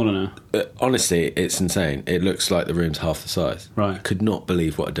feel smaller now? Honestly, it's insane. It looks like the room's half the size. Right. I could not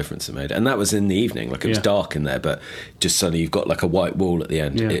believe what a difference it made. And that was in the evening. Like, it was dark in there, but just suddenly you've got like a white wall at the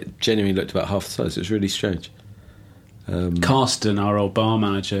end. Yeah. It genuinely looked about half the size. It was really strange. Carsten, our old bar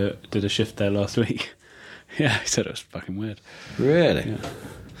manager, did a shift there last week. Yeah, he said it was fucking weird. Really? Yeah.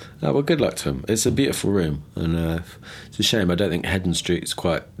 Oh, well, good luck to him. It's a beautiful room, and it's a shame. I don't think Heddon Street's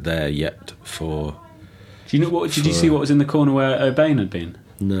quite there yet for... Do you know what? Did you see what was in the corner where O'Bain had been?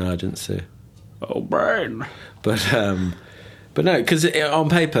 No, I didn't see. O'Bain! But no, because on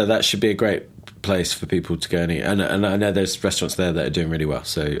paper, that should be a great place for people to go and eat. And I know there's restaurants there that are doing really well,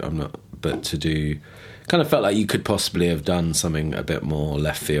 so I'm not... But to do... Kind of felt like you could possibly have done something a bit more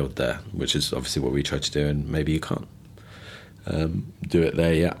left field there, which is obviously what we tried to do, and maybe you can't. Do it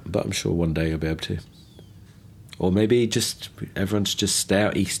there yet, but I'm sure one day you'll be able to. Or maybe just everyone should just stay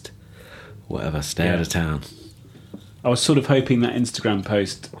out east, whatever, stay out of town. I was sort of hoping that Instagram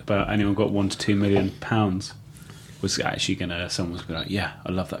post about anyone got £1 to £2 million was actually someone's going to be like, yeah,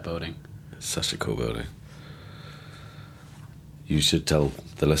 I love that building. It's such a cool building. You should tell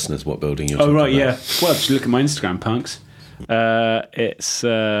the listeners what building you're talking about. Yeah. Well, just look at my Instagram, punks. It's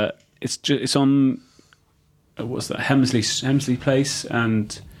on what's that? Hemsley Place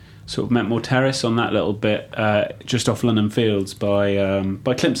and sort of Metmore Terrace on that little bit just off London Fields by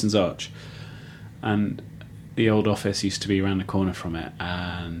Climpson's Arch, and the old office used to be around the corner from it,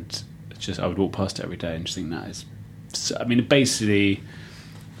 and I would walk past it every day and just think that is. Basically,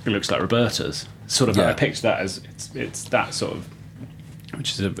 It looks like Roberta's. Sort of how Yeah. I picture that as it's that sort of,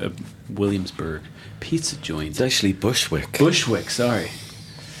 which is a Williamsburg pizza joint. It's actually Bushwick. Bushwick, sorry.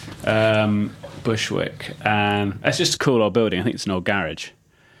 Bushwick, and it's just a cool old building. I think it's an old garage.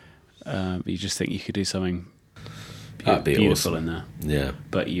 But you just think you could do something That'd be beautiful awesome. in there, Yeah.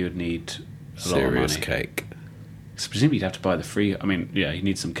 but you would need a lot Serious of money. cake. So presumably you'd have to buy the free. I mean, yeah, you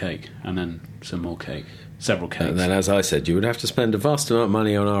need some cake and then some more cake, several cakes. And then, as I said, you would have to spend a vast amount of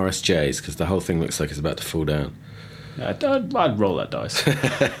money on RSJs because the whole thing looks like it's about to fall down. Yeah, I'd roll that dice.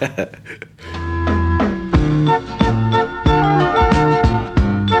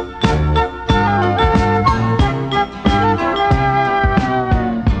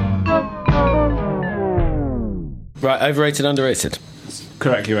 Right, overrated, underrated.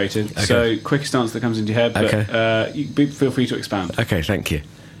 Correctly rated. Okay. So, quickest answer that comes into your head, but feel free to expand. Okay, thank you.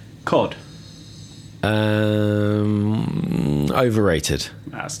 Cod. Overrated.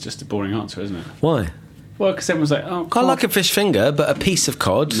 That's just a boring answer, isn't it? Why? Well, because everyone's like, oh, I cod. like a fish finger, but a piece of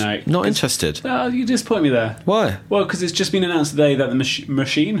cod, No, not 'cause- interested. Oh, you disappoint me there. Why? Well, because it's just been announced today that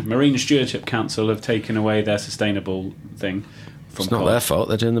the Marine Stewardship Council have taken away their sustainable thing from It's not cod. their fault.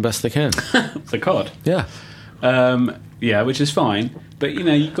 They're doing the best they can. The cod. Yeah. Yeah, which is fine. But, you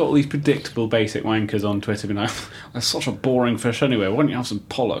know, you've got all these predictable basic wankers on Twitter being like, that's such a boring fish anyway. Why don't you have some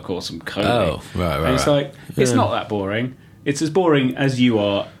pollock or some coney? Oh, right. And it's like, it's Yeah. not that boring. It's as boring as you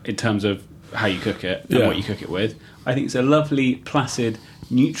are in terms of how you cook it and Yeah. what you cook it with. I think it's a lovely, placid,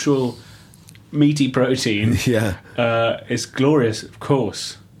 neutral, meaty protein. Yeah. It's glorious, of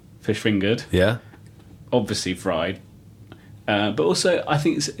course, fish fingered, Yeah. obviously fried. But also, I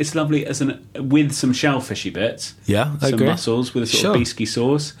think it's lovely as with some shellfishy bits. Yeah, I some agree. mussels with a sort Sure. of bisky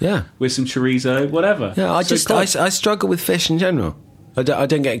sauce. Yeah. With some chorizo, whatever. Yeah, I So struggle with fish in general. I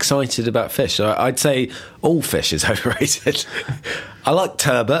don't get excited about fish. I'd say all fish is overrated. I like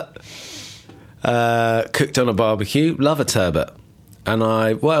turbot, cooked on a barbecue. Love a turbot. And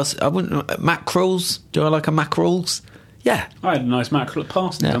what else? I wouldn't mackerels. Do I like a mackerels? Yeah. I had a nice mackerel at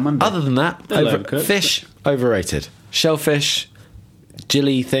Parsons Yeah. on Monday. Other than that, They're overcooked, fish overrated. Shellfish,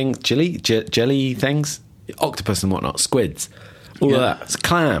 jelly things, octopus and whatnot, squids, all of that. It's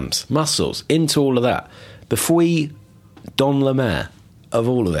clams, mussels, into all of that. The fruit Don Le Maire of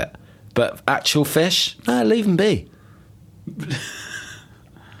all of it. But actual fish, leave them be.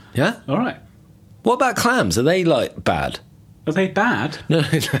 Yeah? All right. What about clams? Are they like bad? Are they bad? No,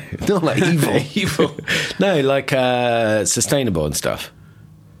 not like evil. Evil. No, like sustainable and stuff.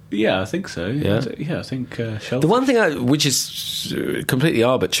 Yeah, I think so. Yeah? I think shellfish. The one thing which is completely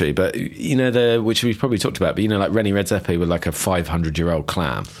arbitrary, but you know, which we've probably talked about, but you know, like Rennie Redzepi with like a 500-year-old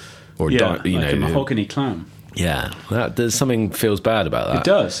clam, or like a mahogany clam. yeah, there's something feels bad about that. It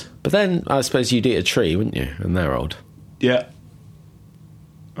does. But then I suppose you'd eat a tree, wouldn't you? And they're old. Yeah.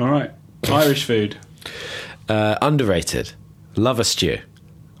 All right. Irish food. Underrated. Love a stew.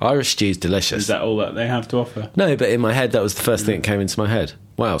 Irish stew's delicious. Is that all that they have to offer? No, but in my head, that was the first thing that came into my head.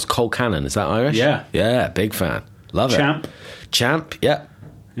 Wow, it's Cole Cannon. Is that Irish? Yeah. Yeah, big fan. Love Champ. it. Champ, yeah.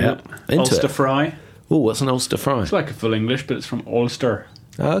 Yep. Into Ulster it. fry. Oh, what's an Ulster fry? It's like a full English, but it's from Ulster.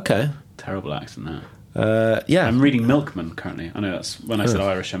 Oh, okay. Terrible accent there. Yeah. I'm reading Milkman currently. I know that's when I said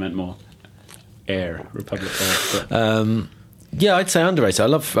Irish, I meant more Air, Republic of. But Yeah, I'd say underrated. I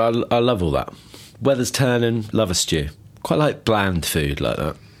love all that. Weather's turning, love a stew. Quite like bland food like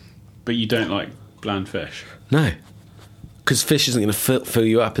that. but you don't like bland fish. No. Because fish isn't going to fill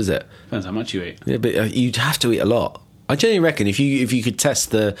you up, is it? Depends how much you eat. Yeah, but you'd have to eat a lot. I genuinely reckon if you could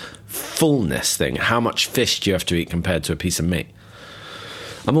test the fullness thing, how much fish do you have to eat compared to a piece of meat?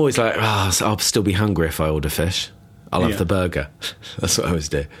 I'm always like, I'll still be hungry if I order fish. I'll have the burger. That's what I always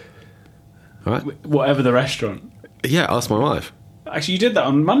do. All right? Whatever the restaurant. Yeah, ask my wife. Actually, you did that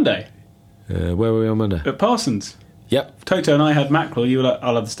on Monday Where were we on Monday? at Parsons. Yep. Toto and I had mackerel. You were like,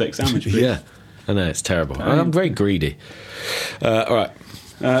 I'll have the steak sandwich, please. Yeah. I know, it's terrible. I'm very greedy. All right.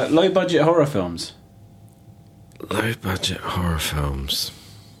 Low-budget horror films. Low-budget horror films.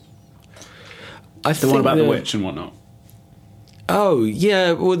 The one about the witch and whatnot. Oh,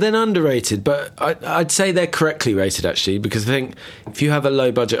 yeah, well, then underrated, but I'd say they're correctly rated, actually, because I think if you have a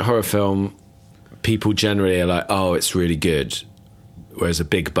low-budget horror film, people generally are like, oh, it's really good, whereas a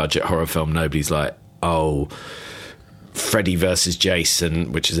big-budget horror film, nobody's like, oh, Freddy versus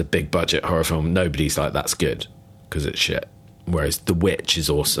Jason, which is a big-budget horror film, nobody's like, that's good, because it's shit, whereas The Witch is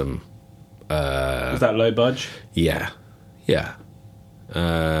awesome. Is that low budge? Yeah.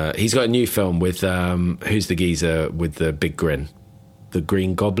 He's got a new film with who's the geezer with the big grin, the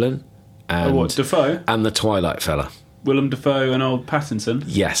Green Goblin, and what, Defoe? and the Twilight fella. Willem Dafoe and old Pattinson.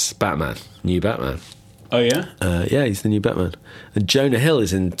 Yes, Batman, new Batman. Oh, yeah? Yeah, he's the new Batman. And Jonah Hill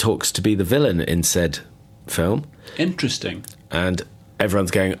is in talks to be the villain in said film. Interesting. And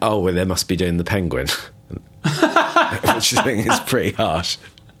everyone's going, oh, well, they must be doing the Penguin. Which I think is pretty harsh.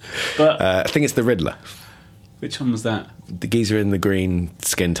 But I think it's the Riddler. which one was that? The geezer in the green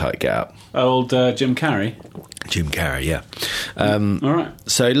skin-tight get-up. Old Jim Carrey? Jim Carrey, yeah. All right.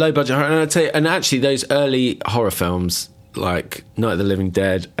 So low-budget horror. And I'd say, and actually those early horror films, like Night of the Living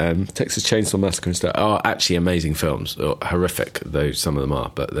Dead, Texas Chainsaw Massacre and stuff, are actually amazing films. Or horrific, though some of them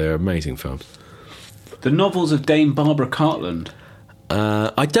are, but they're amazing films. The novels of Dame Barbara Cartland.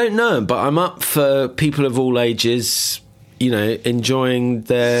 I don't know, but I'm up for people of all ages, enjoying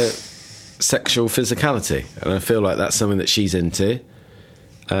their sexual physicality, and I feel like that's something that she's into.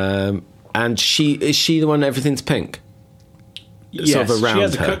 And is she the one Everything's Pink? Yes, sort of around she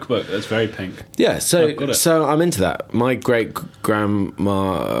has a her. cookbook that's very pink. Yeah, I've got it. so I'm into that. My grandmother,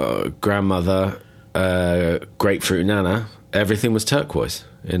 Grapefruit Nana, everything was turquoise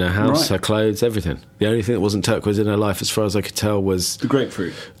in her house, Right. her clothes, everything. The only thing that wasn't turquoise in her life, as far as I could tell, was The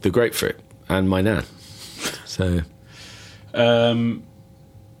grapefruit. the grapefruit and my nan. So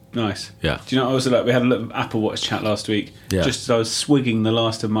Nice. Yeah. Do you know what I was like? We had a little Apple Watch chat last week. Yeah. Just as I was swigging the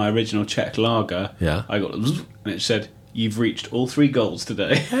last of my original Czech lager, Yeah. I got and it said, "You've reached all 3 goals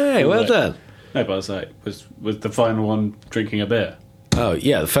today." Hey, well done. No, but I was like, was the final one drinking a beer? Oh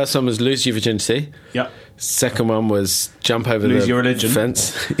yeah, the first one was lose your virginity. Yep. Second one was jump over Lose the your religion.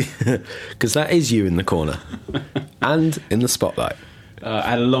 fence, because that is you in the corner and in the spotlight.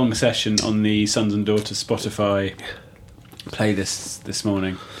 I had a long session on the Sons and Daughters Spotify playlist this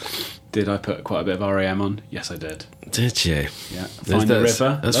morning. Did I put quite a bit of R.E.M. on? Yes, I did. Did you? Yeah. Find the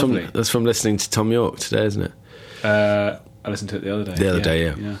River. That's Lovely. that's from listening to Tom York today, isn't it? I listened to it the other day. The other day,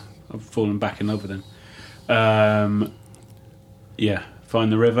 yeah. Yeah. I've fallen back in love with him. Yeah.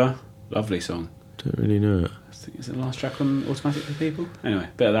 Find the River. Lovely song. Don't really know it. I think it's the last track on Automatic for People. Anyway,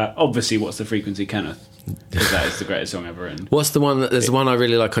 bit of that. Obviously, What's the Frequency, Kenneth? Because that is the greatest song ever written. What's the one? There's the one I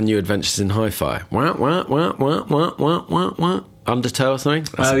really like on New Adventures in Hi-Fi. Wah, wah, wah, wah, wah, wah, wah, wah. Undertow or something.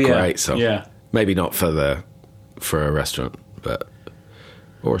 That's a great song. Yeah. Maybe not for a restaurant, but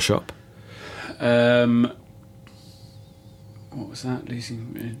or a shop. What was that?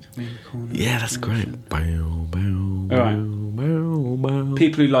 Losing me in the corner. Yeah, that's great. Bow, bow, All right. bow, bow.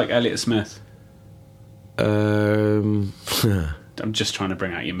 People who like Elliott Smith. Um, I'm just trying to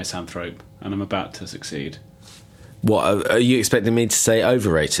bring out your misanthrope, and I'm about to succeed. what are you expecting me to say?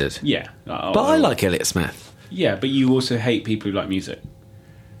 Overrated? Yeah. But I like Elliott Smith. Yeah, but you also hate people who like music.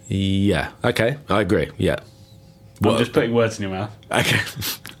 Yeah. Okay, I agree. Yeah. I'm just putting words in your mouth. Okay,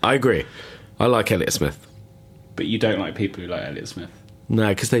 I agree. I like Elliott Smith. But you don't like people who like Elliott Smith. No,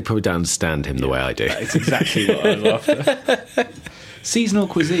 because they probably don't understand him the way I do. It's exactly what I was after. Seasonal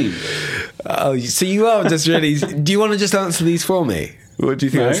cuisine. Oh, so you are just really. Do you want to just answer these for me? What do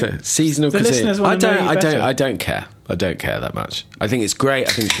you think? No. I said? Seasonal The cuisine. listeners want to know you better. I don't care. I don't care that much. I think it's great.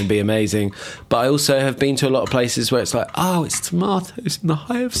 I think it can be amazing. But I also have been to a lot of places where it's like, oh, it's tomatoes in the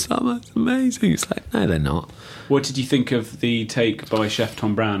height of summer. It's amazing. It's like, no, they're not. What did you think of the take by Chef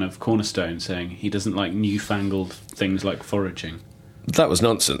Tom Brown of Cornerstone saying he doesn't like newfangled things like foraging? That was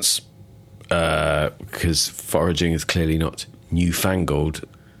nonsense. Because foraging is clearly not newfangled,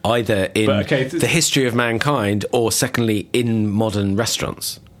 either in the history of mankind or, secondly, in modern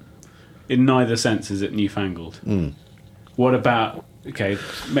restaurants. In neither sense is it newfangled. What about,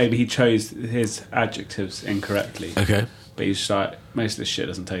 maybe he chose his adjectives incorrectly. Okay. But he's just like, most of this shit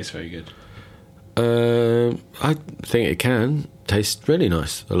doesn't taste very good. I think it can taste really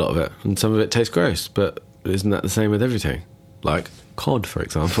nice, a lot of it. And some of it tastes gross, but isn't that the same with everything? Like cod, for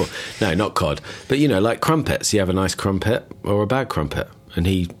example. No, not cod. But, like crumpets. You have a nice crumpet or a bad crumpet. And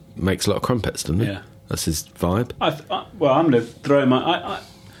he makes a lot of crumpets, doesn't he? Yeah. That's his vibe. Well, I'm going to throw my...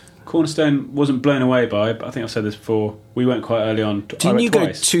 Cornerstone wasn't blown away by, but I think I've said this before, we went quite early on. Didn't you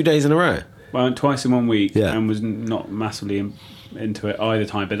go 2 days in a row? I went twice in 1 week Yeah. and was not massively into it either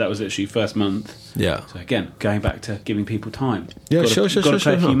time, but that was literally first month. Yeah. So again, going back to giving people time. Yeah, Got to play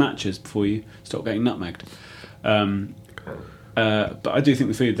a few sure. matches before you stop getting nutmegged. But I do think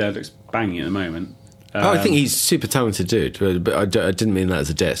the food there looks banging at the moment. I think he's a super talented dude, but I didn't mean that as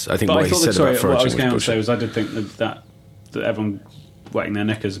a diss. I think But what I he thought said about what I was foraging going was to say bullshit. was I did think that everyone wetting their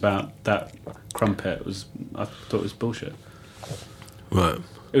knickers about that crumpet I thought it was bullshit. Right.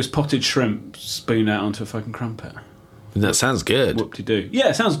 It was potted shrimp spoon out onto a fucking crumpet. That sounds good. Whoop-de-doo. Yeah,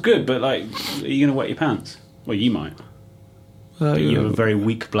 it sounds good, but like, are you going to wet your pants? Well, you might. But you have a very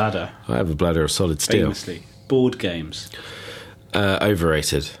weak bladder. I have a bladder of solid steel. Famously. Board games.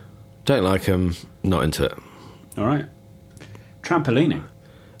 Overrated. Don't like them. Not into it. All right. Trampolining.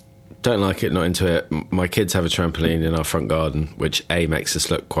 Don't like it, not into it. My kids have a trampoline in our front garden, which A, makes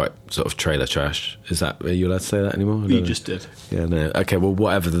us look quite sort of trailer trash. Are you allowed to say that anymore? You just did. Yeah, no. Okay, well,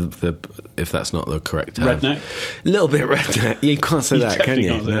 whatever the if that's not the correct term. Redneck? A little bit redneck. You can't say that, can you?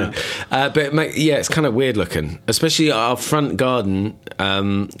 Can't say No. that. But yeah, it's kind of weird looking. Especially our front garden,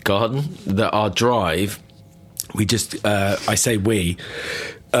 our drive, we just, I say we,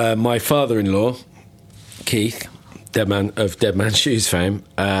 my father-in-law, Keith, Dead Man Shoes fame,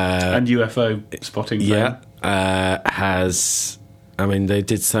 And UFO spotting fame. yeah, has. I mean, they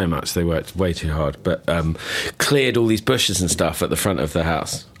did so much. They worked way too hard, but cleared all these bushes and stuff at the front of the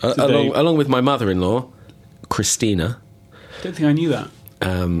house, along with my mother-in-law, Christina. Don't think I knew that.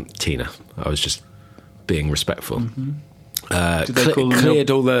 Tina. I was just being respectful. Mm-hmm. Did they call them cleared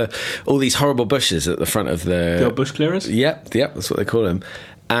all these horrible bushes at the front of the old bush clearers? Yep, that's what they call them.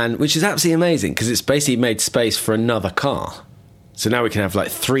 And which is absolutely amazing because it's basically made space for another car. So now we can have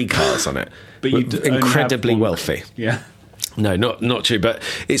like 3 cars on it. But We're incredibly wealthy. Yeah. No, not true, but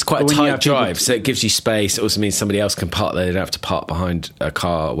it's quite a when you tight have drive, people- so it gives you space. It also means somebody else can park there. They don't have to park behind a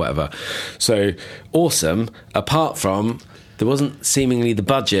car or whatever. So awesome, apart from there wasn't seemingly the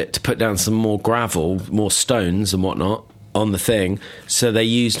budget to put down some more gravel, more stones and whatnot on the thing, so they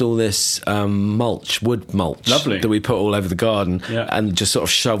used all this wood mulch Lovely. that we put all over the garden, Yeah. and just sort of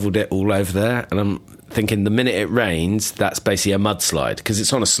shoveled it all over there. And I'm thinking the minute it rains, that's basically a mudslide because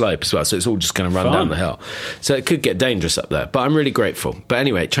it's on a slope as well, so it's all just going to run Fun. down the hill. So it could get dangerous up there, but I'm really grateful. But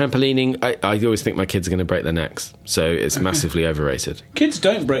anyway, trampolining, I always think my kids are going to break their necks, so it's massively overrated. Kids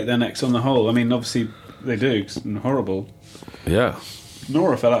don't break their necks on the whole. I mean, obviously they do. It's horrible. Yeah.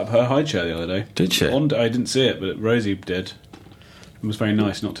 Nora fell out of her high chair the other day. Did she? I didn't see it, but Rosie did. It was very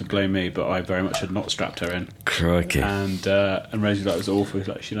nice not to blame me, but I very much had not strapped her in. Crikey. And Rosie it was awful.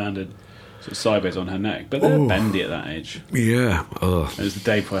 Like she landed sort of sideways on her neck. But they're bendy at that age. Yeah. Oh, It was the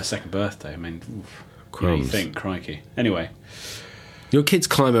day before her second birthday. I mean, you crumbs. think, crikey. Anyway, Your kids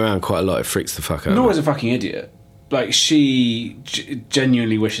climb around quite a lot. It freaks the fuck out. Nora's a fucking idiot. Like she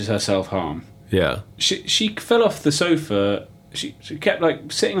genuinely wishes herself harm. Yeah. She fell off the sofa. She kept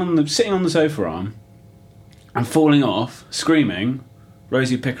like sitting on the sofa arm and falling off, screaming.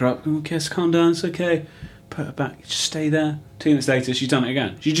 Rosie would pick her up. Oh, Kiss, calm down. It's okay. Put her back. Just stay there. 2 minutes later, she's done it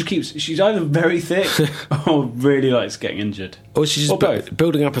again. She just keeps. She's either very thick or really likes getting injured. Or she's Or just both.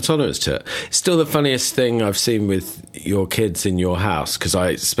 building up a tolerance to it. It's still the funniest thing I've seen with your kids in your house, because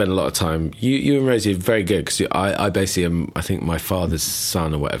I spend a lot of time. You and Rosie are very good, because I basically am, I think, my father's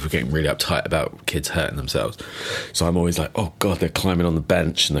son or whatever, getting really uptight about kids hurting themselves. So I'm always like, oh God, they're climbing on the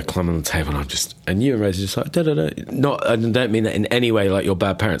bench and they're climbing on the table, and you and Rosie are just like, da-da-da. Not, I don't mean that in any way like you're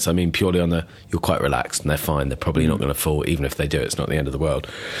bad parents. I mean purely on you're quite relaxed and they're fine. They're probably not going to fall. Even if they do, it's not the end of the world.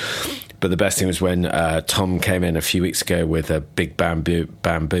 But the best thing was when Tom came in a few weeks ago with a big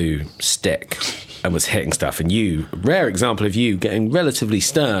bamboo stick and was hitting stuff. And you, rare example of you getting relatively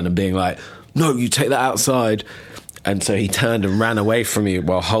stern and being like, no, you take that outside. And so he turned and ran away from you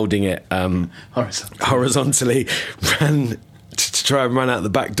while holding it horizontally, ran to try and run out the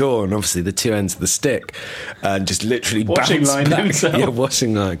back door, and obviously the two ends of the stick, and just literally Washing bounced lined back. himself. Yeah,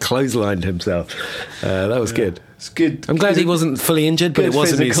 clotheslined himself. That was good. It's good. I'm glad he wasn't fully injured, but Good it was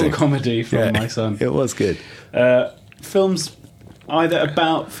physical amusing. comedy from my son. It was good. Films either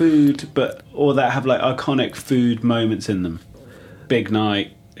about food, or that have like iconic food moments in them. Big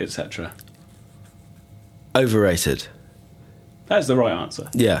Night, etc. Overrated. That's the right answer.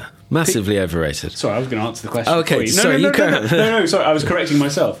 Yeah, massively overrated. Sorry, I was going to answer the question. Okay, for you. sorry, you carry on. No, sorry, I was correcting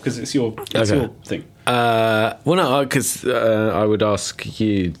myself because it's your thing. Well, no, because I would ask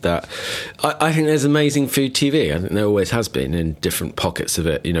you that. I think there's amazing food TV. I think there always has been in different pockets of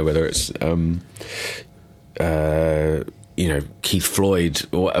it. You know, whether it's Keith Floyd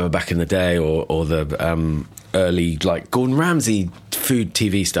or whatever back in the day, or the early like Gordon Ramsay food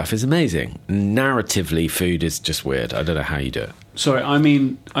TV stuff is amazing. Narratively, food is just weird. I don't know how you do it. Sorry, I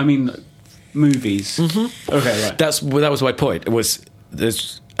mean movies. Mm-hmm. Okay, right. That was my point. It was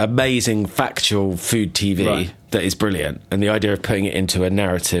there's amazing factual food TV that is brilliant, and the idea of putting it into a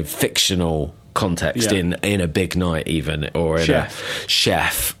narrative fictional context in a Big Night even, or in a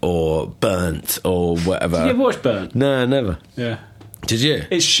Chef or Burnt or whatever. Did you ever watch Burnt? No, never. Yeah. Did you?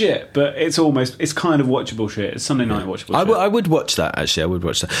 It's shit, but it's kind of watchable shit. It's Sunday night watchable shit. I would watch that, actually. I would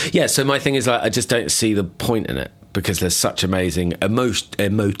watch that. Yeah, so my thing is, like, I just don't see the point in it, because there's such amazing,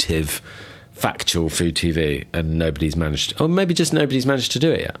 emotive, factual food TV, and nobody's managed to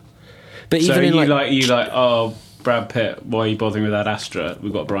do it yet. But so even you like, oh, Brad Pitt, why are you bothering with Ad Astra?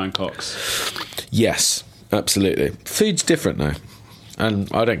 We've got Brian Cox. Yes, absolutely. Food's different now, and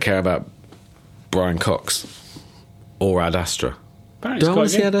I don't care about Brian Cox or Ad Astra. Apparently Do I want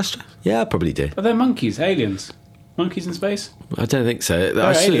it's to see quite Ad good. Astra? Yeah, I probably do. Are they monkeys? Aliens? Monkeys in space? I don't think so.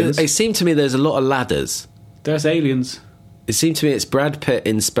 aliens. It seemed to me there's a lot of ladders. There's aliens. It seemed to me it's Brad Pitt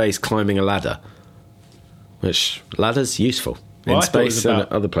in space climbing a ladder. Which, ladder's useful Well, in I thought it was space and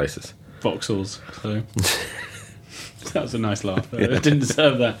about- other places. Vauxhalls. So that was a nice laugh. I didn't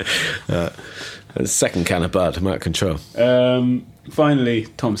deserve that. The second can of bud, I'm out of control. Finally,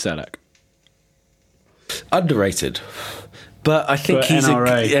 Tom Selleck. Underrated. But I think But he's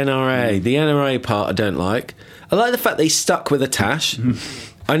NRA. NRA. The NRA part I don't like. I like the fact that he's stuck with a tash.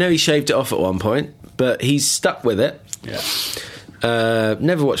 I know he shaved it off at one point, but he's stuck with it. Yeah.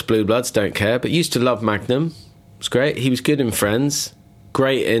 Never watched Blue Bloods, don't care, but used to love Magnum. It's great. He was good in Friends.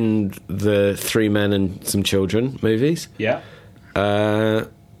 Great in the Three Men and Some Children movies. Yeah.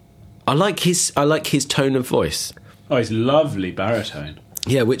 I like his tone of voice. Oh, he's lovely baritone.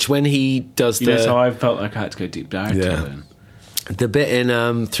 Yeah, which when he does You know, so I felt like I had to go deep baritone. the bit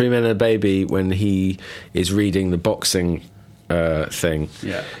in Three Men and a Baby when he is reading the boxing thing.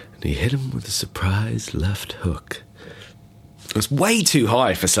 Yeah. And he hit him with a surprise left hook. It was way too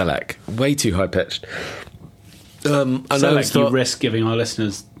high for Selleck. Way too high pitched. And I always Selleck, you thought, risk giving our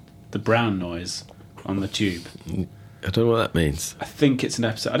listeners the brown noise on the tube. I don't know what that means. I think it's an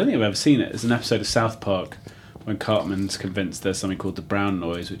episode. I don't think I've ever seen it. It's an episode of South Park when Cartman's convinced there's something called the brown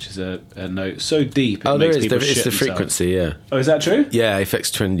noise, which is a note so deep it makes people shit It's the themselves. frequency, yeah. Oh, is that true? Yeah,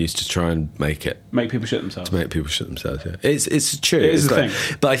 FX Twin used to try and make it. Make people shit themselves. Make people shit themselves, yeah. It's true. It is It's a like-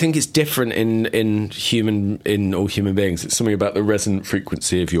 thing. But I think it's different in all human beings. It's something about the resonant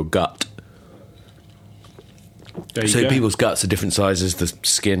frequency of your gut. There you So go. people's guts are different sizes. The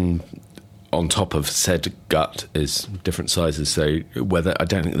skin on top of said gut is different sizes. So I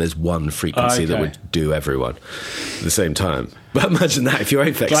don't think there's one frequency that Okay. would do everyone at the same time. But imagine that if you're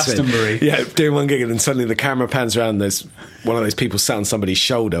FX Glastonbury. yeah, doing one gig and then suddenly the camera pans around. There's one of those people sat on somebody's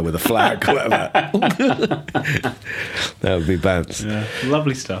shoulder with a flag, or whatever. That would be bounce. Yeah,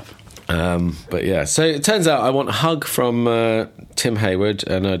 lovely stuff. But yeah, so it turns out I want a hug from Tim Hayward,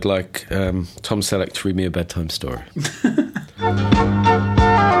 and I'd like Tom Selleck to read me a bedtime story.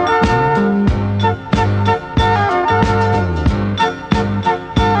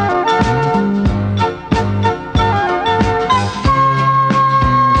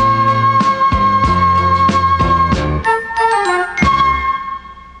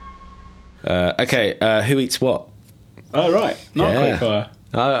 Okay, who eats what? Oh, right. Not Yeah. quickfire.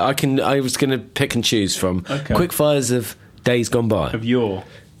 I was going to pick and choose from Okay. quick fires of days gone by. Of your.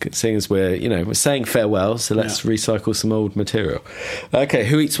 Seeing as we're saying farewell, so let's recycle some old material. Okay,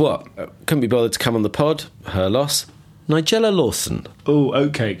 who eats what? Couldn't be bothered to come on the pod. Her loss. Nigella Lawson. Oh,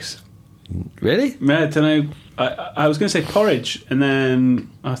 oatcakes. Really? Yeah, I don't know. I was going to say porridge, and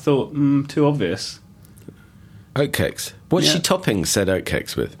then I thought, too obvious. Oatcakes. What's Yeah. she topping said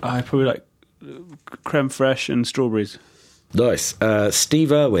oatcakes with? I probably like creme fraiche and strawberries. Nice.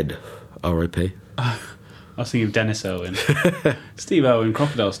 Steve Irwin. R.I.P. I was thinking of Dennis Irwin. Steve Irwin,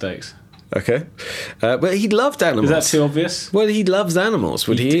 crocodile steaks. Okay. But he loved animals. Is that too obvious? Well, he loves animals.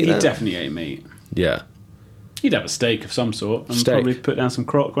 Would he eat He that? definitely ate meat. Yeah. He'd have a steak of some sort and Steak. probably put down some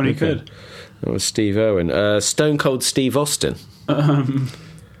croc when he Okay. could. That was Steve Irwin. Stone Cold Steve Austin. I'm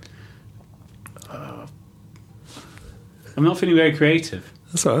not feeling very creative.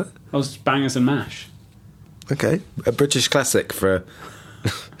 That's all right. I was bangers and mash. Okay. A British classic for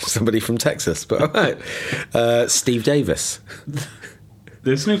somebody from Texas, but all right. Steve Davis.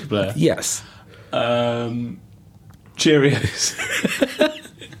 The snooker player. Yes. Cheerios.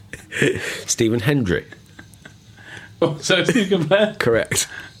 Stephen Hendrick. Oh, so snooker player. Correct.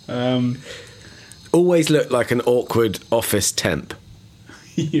 Um, Always looked like an awkward office temp.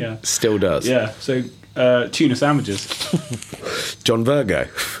 yeah. Still does. Yeah. So tuna sandwiches. John Virgo.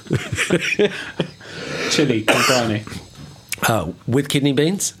 Chili con carne. Oh, with kidney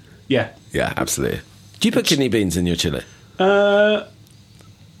beans? Yeah. Yeah, absolutely. Do you put kidney beans in your chili?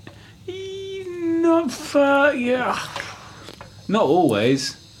 Yeah. Not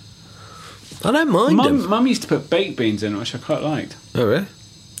always. I don't mind them. Mum used to put baked beans in, which I quite liked. Oh, really?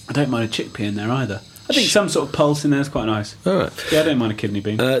 I don't mind a chickpea in there either. I think some sort of pulse in there is quite nice. All right. Yeah, I don't mind a kidney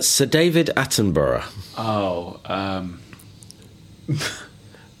bean. Sir David Attenborough. Oh,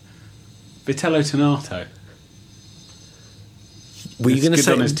 Vitello Tonato. Were you It's going to good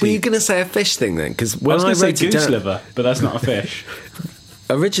say? on his Were you teeth. going to say a fish thing then? Because I when was I going to say wrote it goose down, liver, but that's not a fish.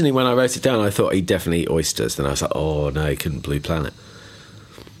 originally when I wrote it down, I thought he'd definitely eat oysters. Then I was like, oh no, he couldn't. Blue Planet.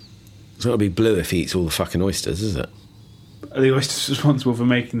 It's not going to be blue if he eats all the fucking oysters, is it? Are the oysters responsible for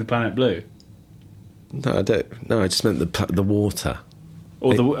making the planet blue? No, I don't. No, I just meant the water.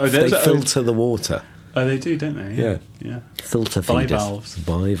 Or They there's a- filter the water. Oh, they do, don't they? Yeah. Yeah. Filter feeders. Bivalves.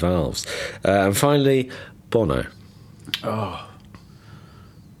 Bivalves. And finally, Bono. Oh.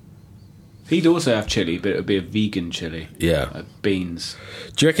 He'd also have chili, but it would be a vegan chili. Yeah. Beans.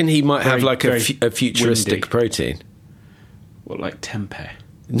 Do you reckon he might have Very, like a very futuristic windy. protein? What, like tempeh?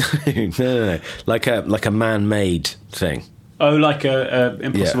 No. Like a man-made thing. Oh, like a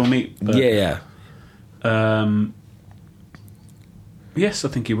Impossible Meat burger. Yeah. Yes, I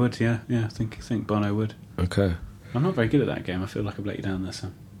think he would, yeah. I think Bono would. Okay. I'm not very good at that game. I feel like I've let you down there,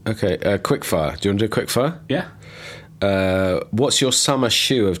 Sam. Okay, quickfire. Do you want to do a quickfire? Yeah. What's your summer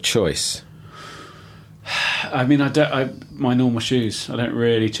shoe of choice? I mean, my normal shoes. I don't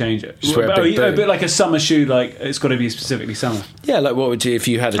really change it. Just wear a big boot. But like a summer shoe, like it's got to be specifically summer. Yeah, like what would you if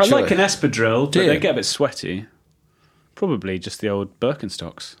you had a choice? I like an espadrille, but Do you? they get a bit sweaty. Probably just the old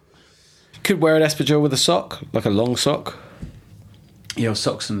Birkenstocks. Could wear an espadrille with a sock, like a long sock. Yeah, well,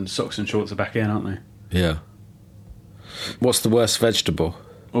 socks and shorts are back in, aren't they? Yeah. What's the worst vegetable?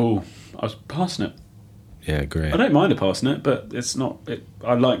 Oh, I was parsnip. Yeah, great. I don't mind a parsnip, but it's not.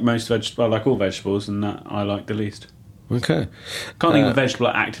 I like I like all vegetables, and that I like the least. Okay. Can't think of a vegetable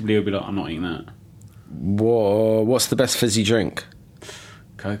that actively would be like, I'm not eating that. What's the best fizzy drink?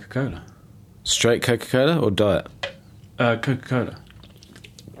 Coca-Cola. Straight Coca-Cola or diet? Coca-Cola.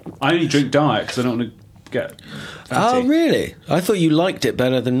 I only drink diet because I don't want to get fatty. Oh, really? I thought you liked it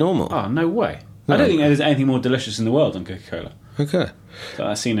better than normal. Oh, no way. No. I don't think there's anything more delicious in the world than Coca-Cola. Okay. So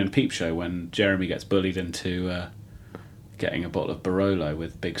that scene in Peep Show when Jeremy gets bullied into getting a bottle of Barolo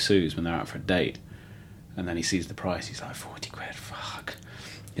with Big Suze when they're out for a date. And then he sees the price. He's like, 40 quid, fuck.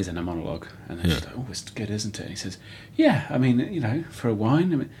 He's in a monologue. And then she's like, oh, it's good, isn't it? And he says, yeah, I mean, for a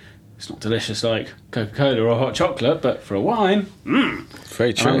wine, it's not delicious like Coca-Cola or hot chocolate, but for a wine,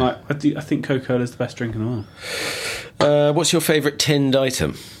 Very true. And I'm like, I think Coca-Cola is the best drink in the world. What's your favourite tinned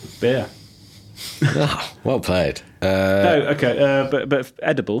item? Beer. Oh, well played. No, okay, but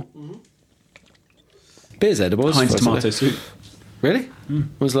edible. Beer's edible. Heinz tomato soup. Really?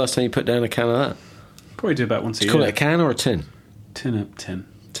 When was the last time you put down a can of that? Probably do about once a Do you year. call it a can or a tin? Tin. Tin.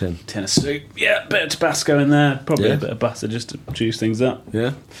 Of soup. Yeah, a bit of Tabasco in there. Probably Yeah. a bit of butter just to juice things up.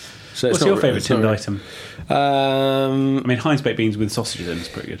 Yeah. So What's your favourite tinned item? I Um, mean, Heinz baked beans with sausages in is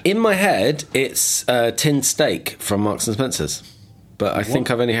pretty good. in my head, it's tinned steak from Marks and Spencer's, but I think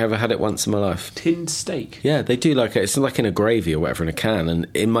I've only ever had it once in my life. Tinned steak? Yeah, they do it's like in a gravy or whatever in a can, and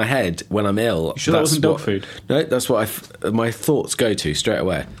in my head, when I'm ill, You sure that wasn't dog food? No, that's what my thoughts go to straight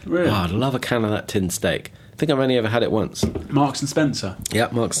away. Really? Oh, I'd love a can of that tinned steak. I think I've only ever had it once. Marks and Spencer. Yeah,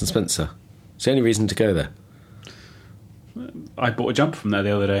 Marks and Spencer. It's the only reason to go there. I bought a jumper from there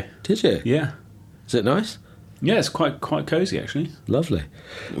the other day. Did you? Yeah. Is it nice? Yeah, it's quite cosy actually. Lovely.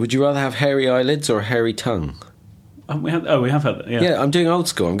 Would you rather have hairy eyelids or a hairy tongue? We have had that. Yeah. Yeah, I'm doing old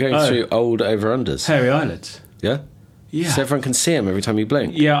school. I'm going through old over-unders. Hairy eyelids. Yeah? Yeah. So everyone can see them every time you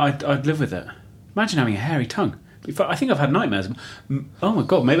blink. Yeah, I'd live with it. Imagine having a hairy tongue. In fact, I think I've had nightmares. Oh my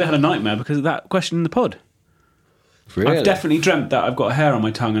god, maybe I had a nightmare because of that question in the pod. Really? I've definitely dreamt that I've got a hair on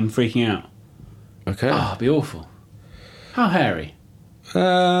my tongue and freaking out. Okay. Oh, it'd be awful. How hairy?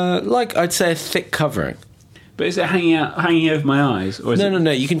 Like, I'd say a thick covering. But is it hanging over my eyes? Or is it...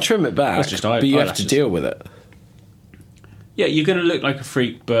 No, you can trim it back, That's just but you have to eyelashes. deal with it. Yeah, you're going to look like a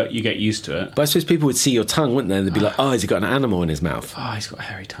freak, but you get used to it. But I suppose people would see your tongue, wouldn't they? And they'd be like, oh, has he got an animal in his mouth? Oh, he's got a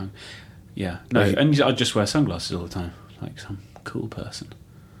hairy tongue. Yeah. No, Right. and I'd just wear sunglasses all the time, like some cool person.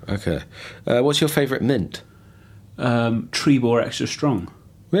 Okay. What's your favourite mint? Trebor Extra Strong.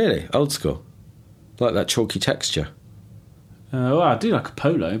 Really? Old school? Like that chalky texture? Well, I do like a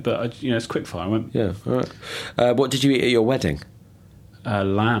polo, but it's quickfire. I went Yeah, all right. What did you eat at your wedding?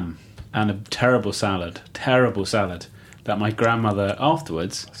 lamb and a terrible salad that my grandmother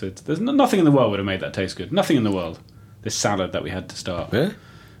afterwards said, there's nothing in the world would have made that taste good. Nothing in the world. This salad that we had to start. Yeah?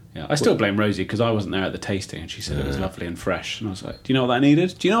 Yeah, I still blame Rosie because I wasn't there at the tasting and she said it was lovely and fresh. And I was like, do you know what that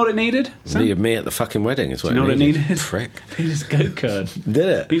needed? Do you know what it needed? Sam? Me at the fucking wedding is what Do you know what it needed? Frick. It needed goat curd. Did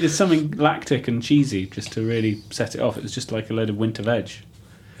it? It needed something lactic and cheesy just to really set it off. It was just like a load of winter veg.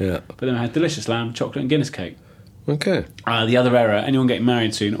 Yeah. But then I had delicious lamb, chocolate and Guinness cake. Okay. The other error, anyone getting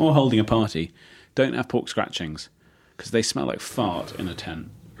married soon or holding a party, don't have pork scratchings because they smell like fart in a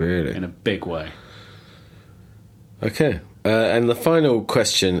tent. Really? In a big way. Okay. And the final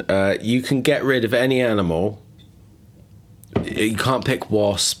question, you can get rid of any animal. You can't pick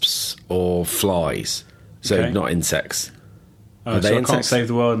wasps or flies. So Okay. not insects. Oh, Are they so I insects? can't save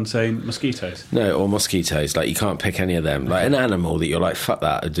the world and say mosquitoes. No, or mosquitoes. Like, you can't pick any of them. Like, an animal that you're like, fuck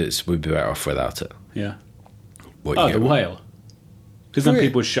that, we'd be better off without it. Yeah. What Oh, you the get- whale. Because then Really?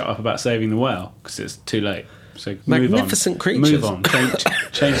 people would shut up about saving the whale because it's too late. So Magnificent creatures. Move on.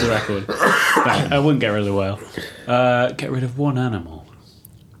 Change the record. No, I wouldn't get rid of the whale. Get rid of one animal.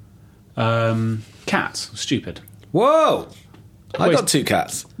 Cats. Stupid. Whoa! I got 2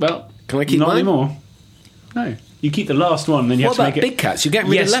 cats. Well, can I keep not mine? Anymore. No. You keep the last one, then you What have to about make it... big cats? You get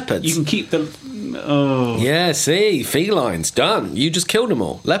rid of leopards. You can keep the... Oh. Yeah, see? Felines. Done. You just killed them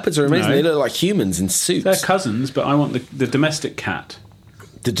all. Leopards are amazing. No. They look like humans in suits. They're cousins, but I want the domestic cat.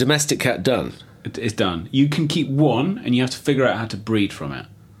 The domestic cat done. It is done. You can keep one, and you have to figure out how to breed from it.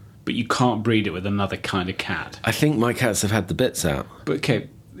 But you can't breed it with another kind of cat. I think my cats have had the bits out. But, okay,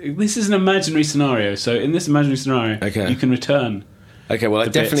 this is an imaginary scenario. So in this imaginary scenario, you can return... Okay, well, I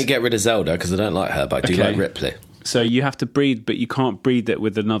definitely bits. get rid of Zelda, because I don't like her, but I do like Ripley. So you have to breed, but you can't breed it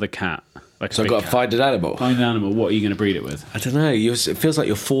with another cat. Like So I've got to find an animal. Find an animal. What are you going to breed it with? I don't know. It feels like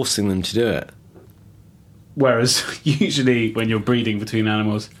you're forcing them to do it. Whereas usually when you're breeding between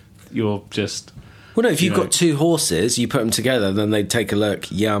animals, you're just... Well, no, if you've got 2 horses, you put them together, then they take a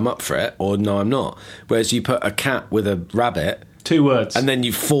look, yeah, I'm up for it, or no, I'm not. Whereas you put a cat with a rabbit... 2 words. And then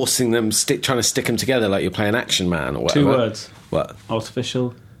you're forcing them, trying to stick them together like you're playing Action Man or whatever. 2 words. What?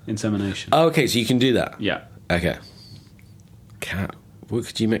 Artificial insemination. Oh, okay, so you can do that? Yeah. Okay. Cat. What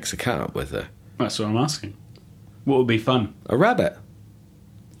could you mix a cat up with, though? That's what I'm asking. What would be fun? A rabbit.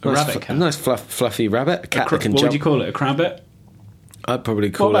 Rabbit cat. A nice fluffy rabbit. A cat that can what jump. would you call it? A crabbit? I'd probably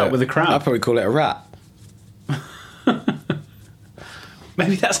call What about it... with a crab? I'd probably call it a rat.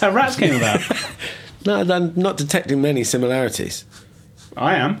 Maybe that's how rats came about. No, I'm not detecting many similarities.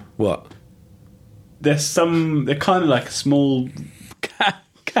 I am. What? They're kind of like a small cat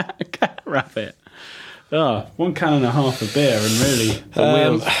rabbit. Oh, 1.5 cans of beer and really the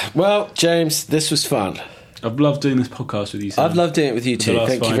wheels. Well, James, this was fun. I've loved doing this podcast with you, Sam. I've loved doing it with you too.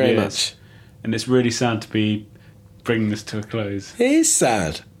 Thank you very much. And it's really sad to be bringing this to a close. It is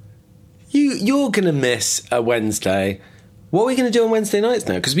sad. You're going to miss a Wednesday. What are we going to do on Wednesday nights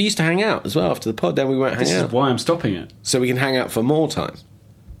now? Because we used to hang out as well after the pod, then we won't hang out. This is why I'm stopping it. So we can hang out for more time?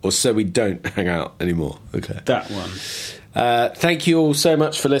 Or so we don't hang out anymore? Okay. That one. Thank you all so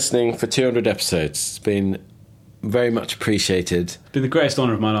much for listening for 200 episodes. It's been very much appreciated. It's been the greatest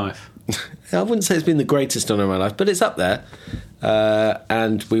honour of my life. I wouldn't say it's been the greatest honour of my life, but it's up there.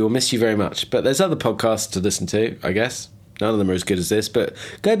 And we will miss you very much. But there's other podcasts to listen to, I guess. None of them are as good as this, but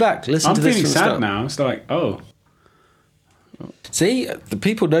go back, listen to this from the start. I'm feeling sad now. It's like, oh. See, the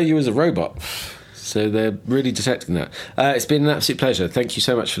people know you as a robot. So they're really detecting that. It's been an absolute pleasure. Thank you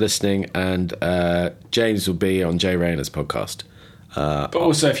so much for listening. And James will be on Jay Rayner's podcast. But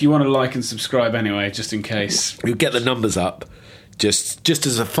also, if you want to like and subscribe anyway, just in case. We'll get the numbers up. Just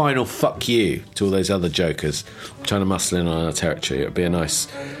as a final fuck you to all those other jokers trying to muscle in on our territory. It'll be a nice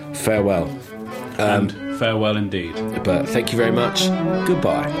farewell. And farewell indeed. But thank you very much.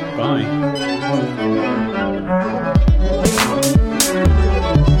 Goodbye. Bye.